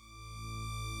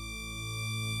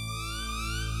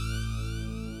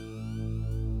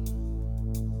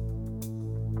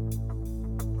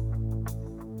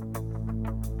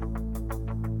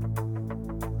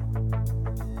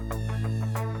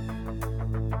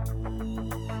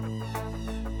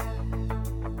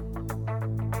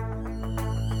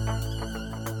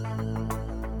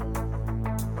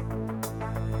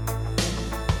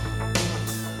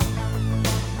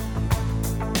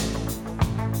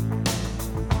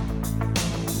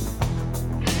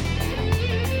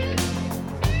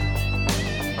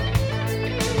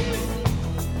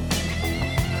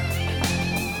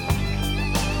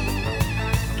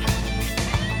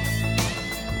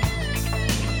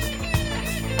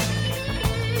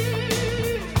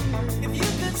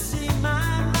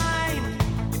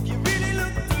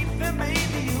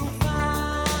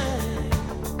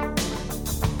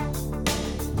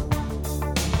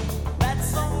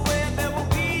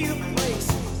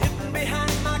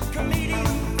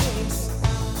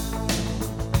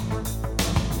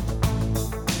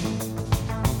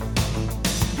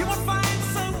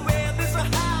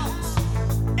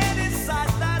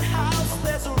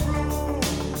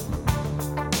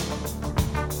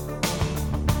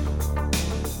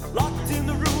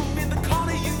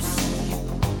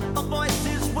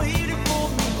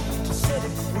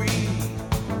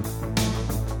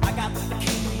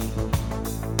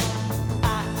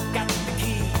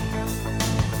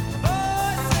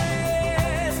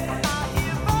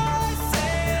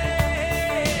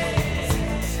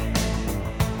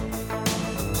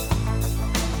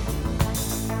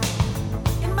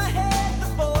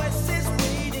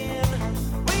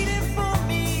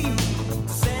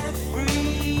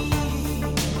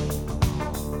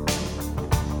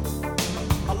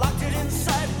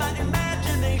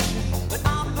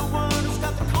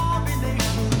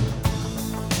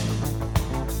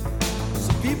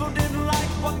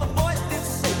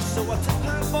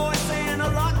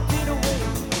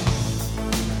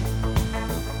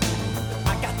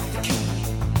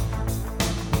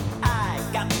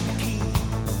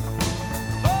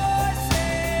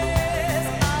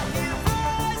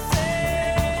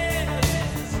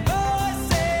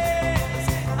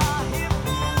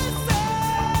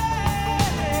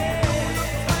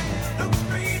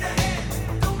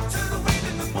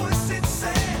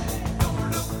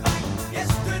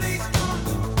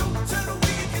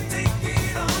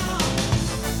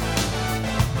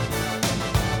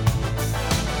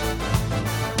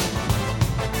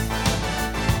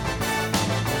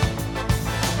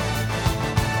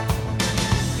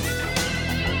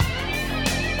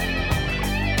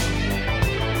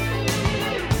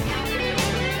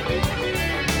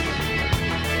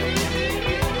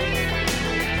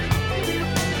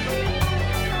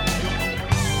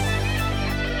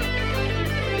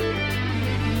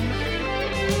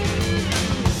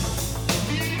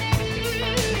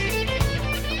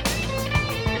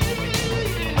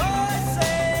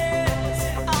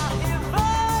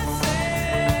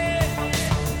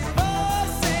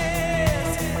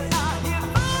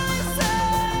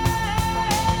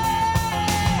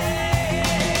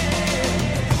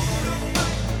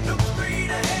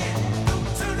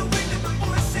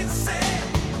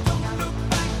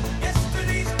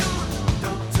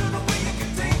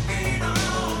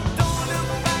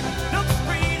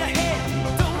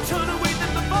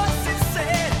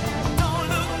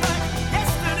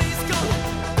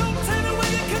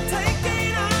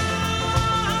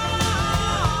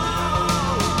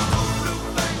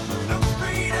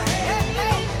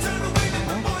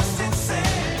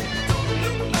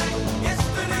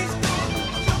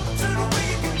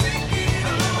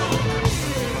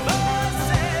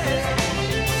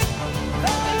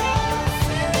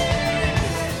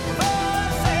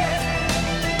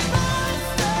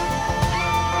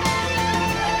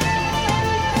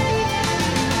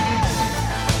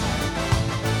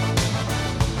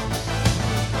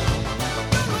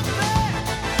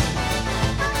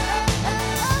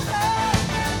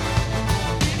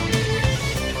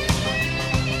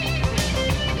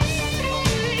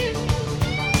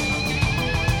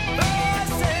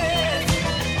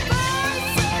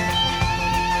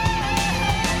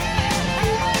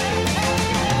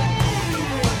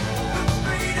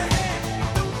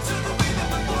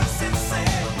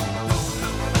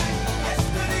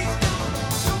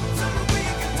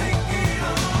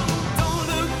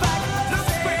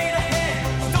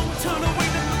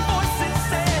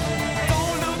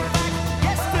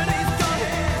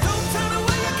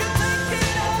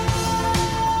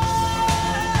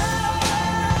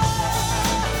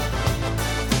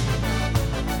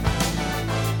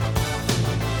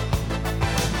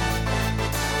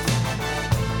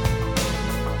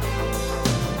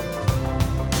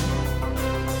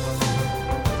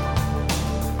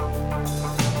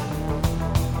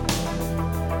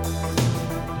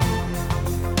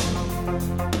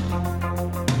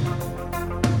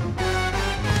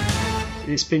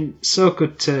 It's been so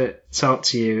good to talk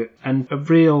to you, and a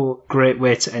real great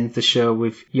way to end the show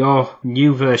with your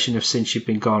new version of Since You've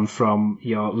Been Gone from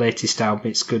your latest album,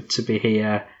 It's Good to Be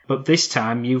Here. But this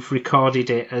time you've recorded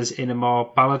it as in a more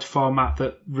ballad format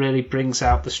that really brings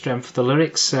out the strength of the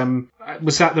lyrics.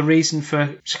 Was that the reason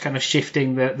for kind of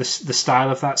shifting the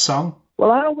style of that song?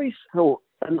 Well, I always thought,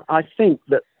 and I think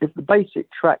that if the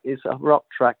basic track is a rock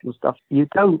track and stuff, you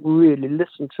don't really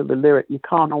listen to the lyric. You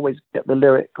can't always get the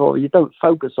lyric, or you don't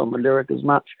focus on the lyric as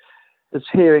much as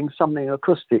hearing something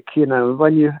acoustic.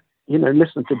 When you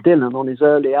listen to Dylan on his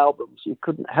early albums, you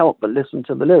couldn't help but listen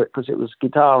to the lyric because it was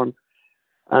guitar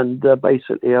and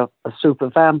basically a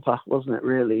super vamper, wasn't it,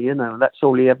 really? That's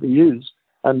all he ever used.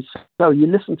 And so you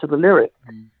listen to the lyric.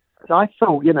 I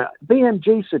thought,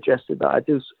 BMG suggested that I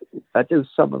do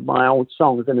some of my old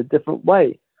songs in a different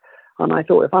way. And I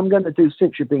thought, if I'm going to do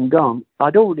Since You've Been Gone,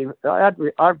 I've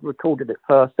recorded it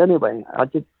first anyway. I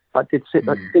did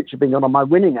Since You've Been Gone on my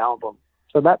Winning album.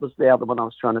 So that was the other one I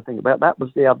was trying to think about. That was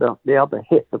the other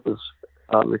hit that was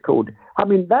recorded. I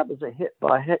mean, that was a hit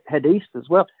by Head East as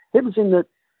well. It was in the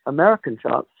American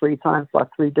charts 3 times by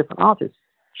 3 different artists.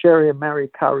 Sherry and Mary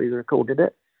Curry recorded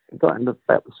it. It got in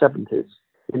about the 70s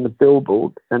in the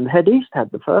Billboard. And Head East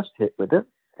had the first hit with it.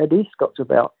 Head East got to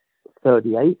about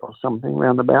 38 or something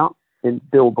roundabout in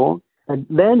Billboard. And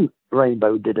then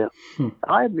Rainbow did it.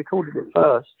 I had recorded it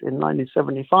first in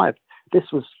 1975.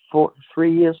 This was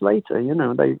 3 years later,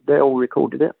 they all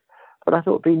recorded it. But I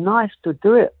thought it'd be nice to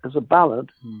do it as a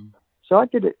ballad. So I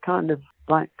did it kind of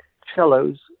like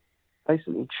cellos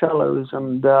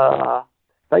and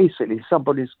basically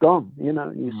Somebody's Gone, and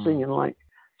you're singing like,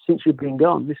 Since You've Been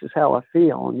Gone, this is how I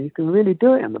feel. And you can really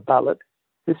do it in the ballad.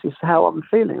 This is how I'm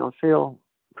feeling. I feel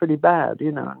pretty bad,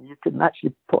 and you can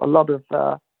actually put a lot of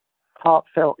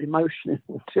heartfelt emotion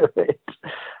into it.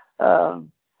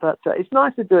 But it's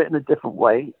nice to do it in a different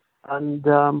way. And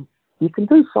you can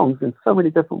do songs in so many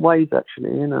different ways,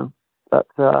 actually, But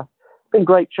it's been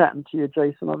great chatting to you,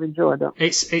 Jason. I've enjoyed it.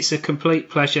 It's a complete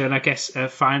pleasure. And I guess,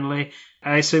 finally,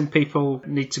 I assume people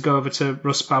need to go over to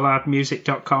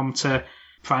russballardmusic.com to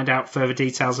find out further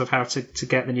details of how to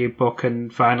get the new book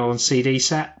and vinyl and CD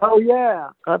set. Oh, yeah.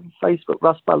 I have Facebook,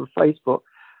 Russ Ballard Facebook.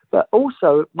 But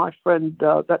also, my friend,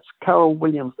 that's Carol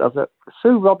Williams, does it.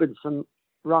 Sue Robinson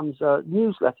runs a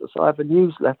newsletter. So I have a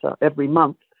newsletter every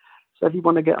month. So if you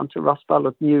want to get onto Russ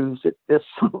Ballard News, there's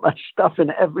so much stuff in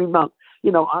it every month.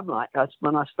 I'm like,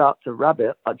 when I start to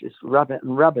rabbit, I just rabbit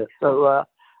and rabbit. So,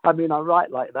 I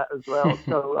write like that as well.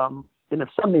 So, if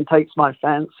something takes my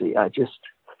fancy, I just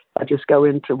go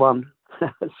into one.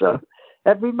 So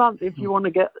every month, if you want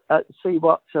to get see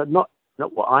what not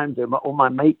what I'm doing, but all my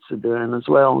mates are doing as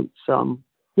well. It's and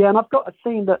I've got a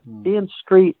thing that Ian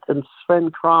Street and Sven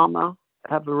Kramer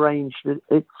have arranged.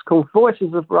 It's called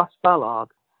Voices of Russ Ballard.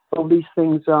 All these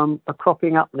things are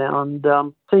cropping up now, and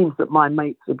seems that my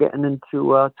mates are getting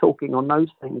into talking on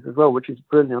those things as well, which is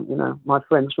brilliant. My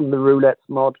friends from the Roulettes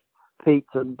Mod, Pete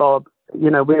and Bob.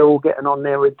 We're all getting on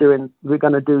there. We're going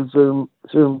to do Zoom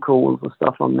calls and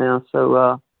stuff on there.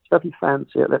 So if you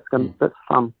fancy it, that's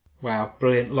fun. Wow,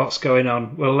 brilliant! Lots going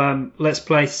on. Well, let's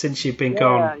play Since You've Been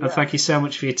Gone, and thank you so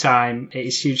much for your time. It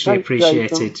is hugely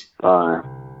appreciated. Jason. Bye.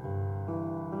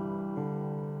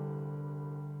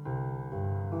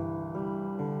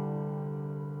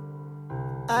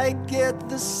 I get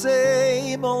the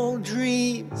same old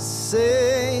dream,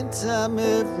 same time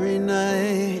every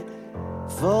night.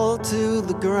 Fall to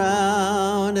the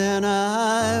ground and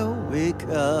I wake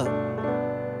up.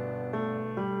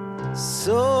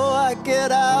 So I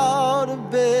get out of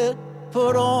bed,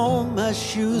 put on my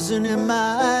shoes, and in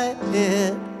my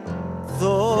head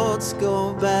thoughts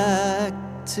go back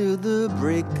to the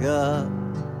breakup.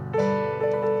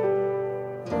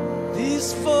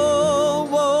 These 4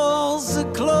 walls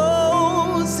are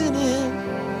closing in.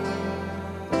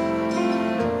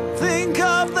 Think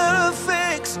of the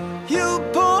fix you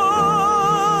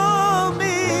pour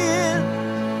me in.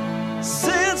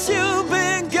 Since you've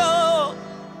been gone,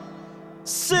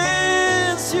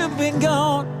 since you've been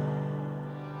gone,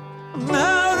 I'm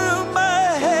out of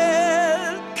my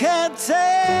head, can't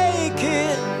take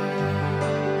it.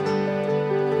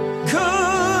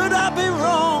 Could I be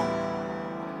wrong?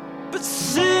 But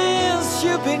since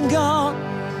you've been gone,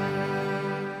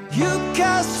 you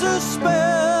cast a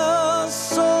spell,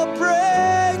 so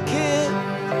break it.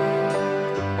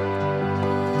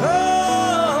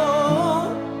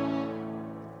 Oh,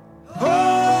 oh,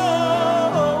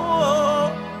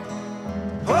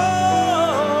 oh, oh.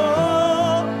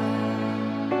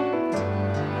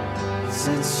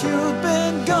 Since you've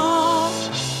been gone,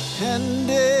 and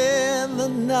in the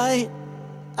night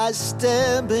I I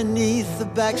stand beneath the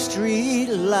backstreet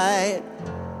light.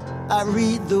 I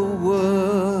read the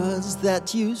words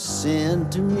that you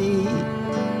send to me.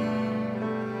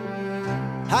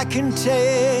 I can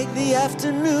take the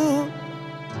afternoon,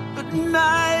 but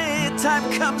night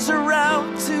time comes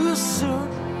around too soon.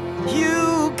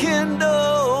 You can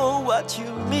know what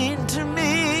you mean to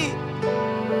me.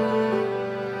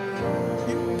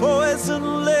 Your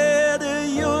poison letter,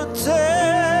 your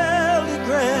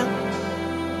telegram,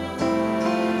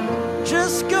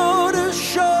 just go to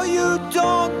show you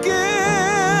don't give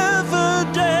a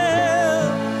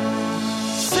damn.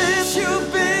 Since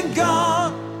you've been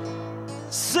gone,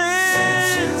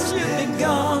 since you've been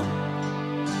gone,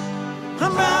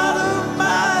 I'm out of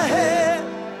my head,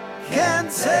 can't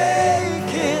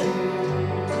take it.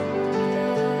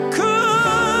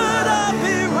 Could I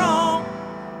be wrong?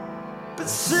 But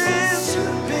since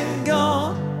you've been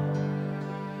gone,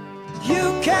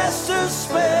 you cast a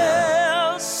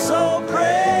spell so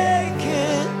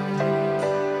breaking.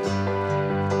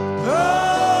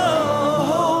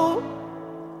 Oh,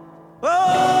 oh, oh,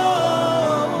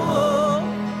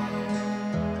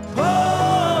 oh.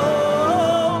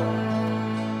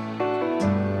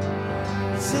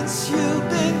 Since you've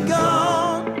been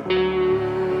gone.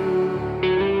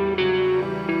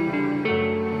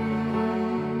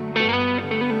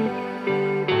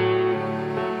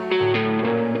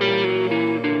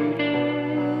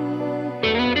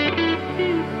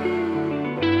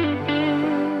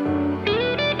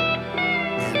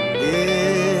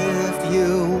 If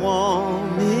you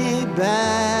want me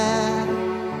back,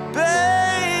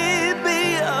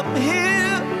 baby, I'm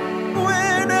here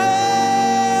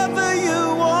whenever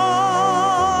you want.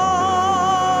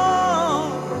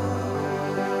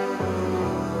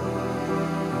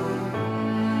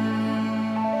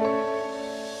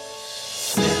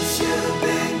 Since you've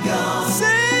been gone,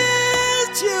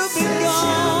 since you've been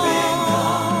gone,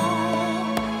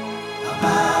 I'm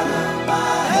out of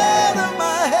my head,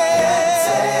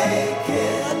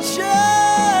 I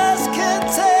just can't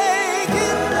take it.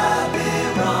 Could I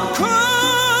be wrong?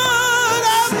 Could I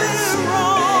be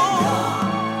wrong?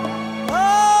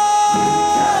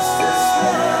 Oh, just a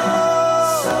spell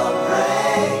so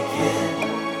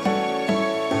breaking.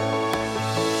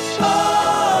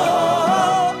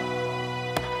 Oh,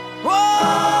 whoa,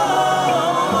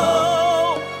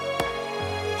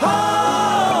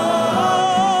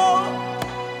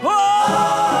 whoa.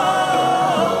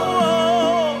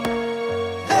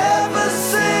 Ever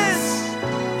since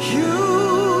you've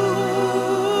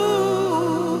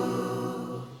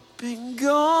been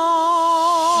gone.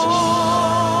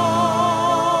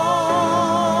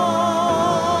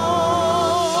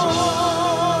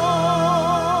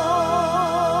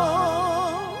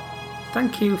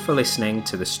 Thank you for listening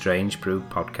to the Strange Brew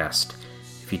podcast.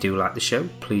 If you do like the show,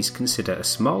 please consider a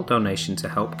small donation to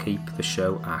help keep the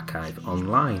show archive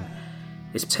online.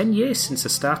 It's 10 years since I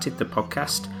started the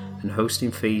podcast, and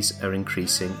hosting fees are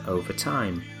increasing over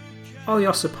time. All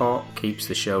your support keeps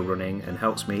the show running and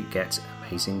helps me get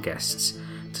amazing guests.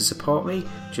 To support me,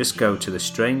 just go to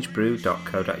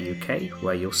thestrangebrew.co.uk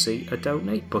where you'll see a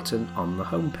donate button on the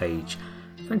homepage.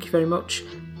 Thank you very much.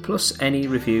 Plus, any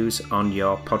reviews on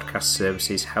your podcast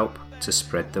services help to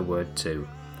spread the word too.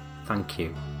 Thank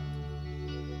you.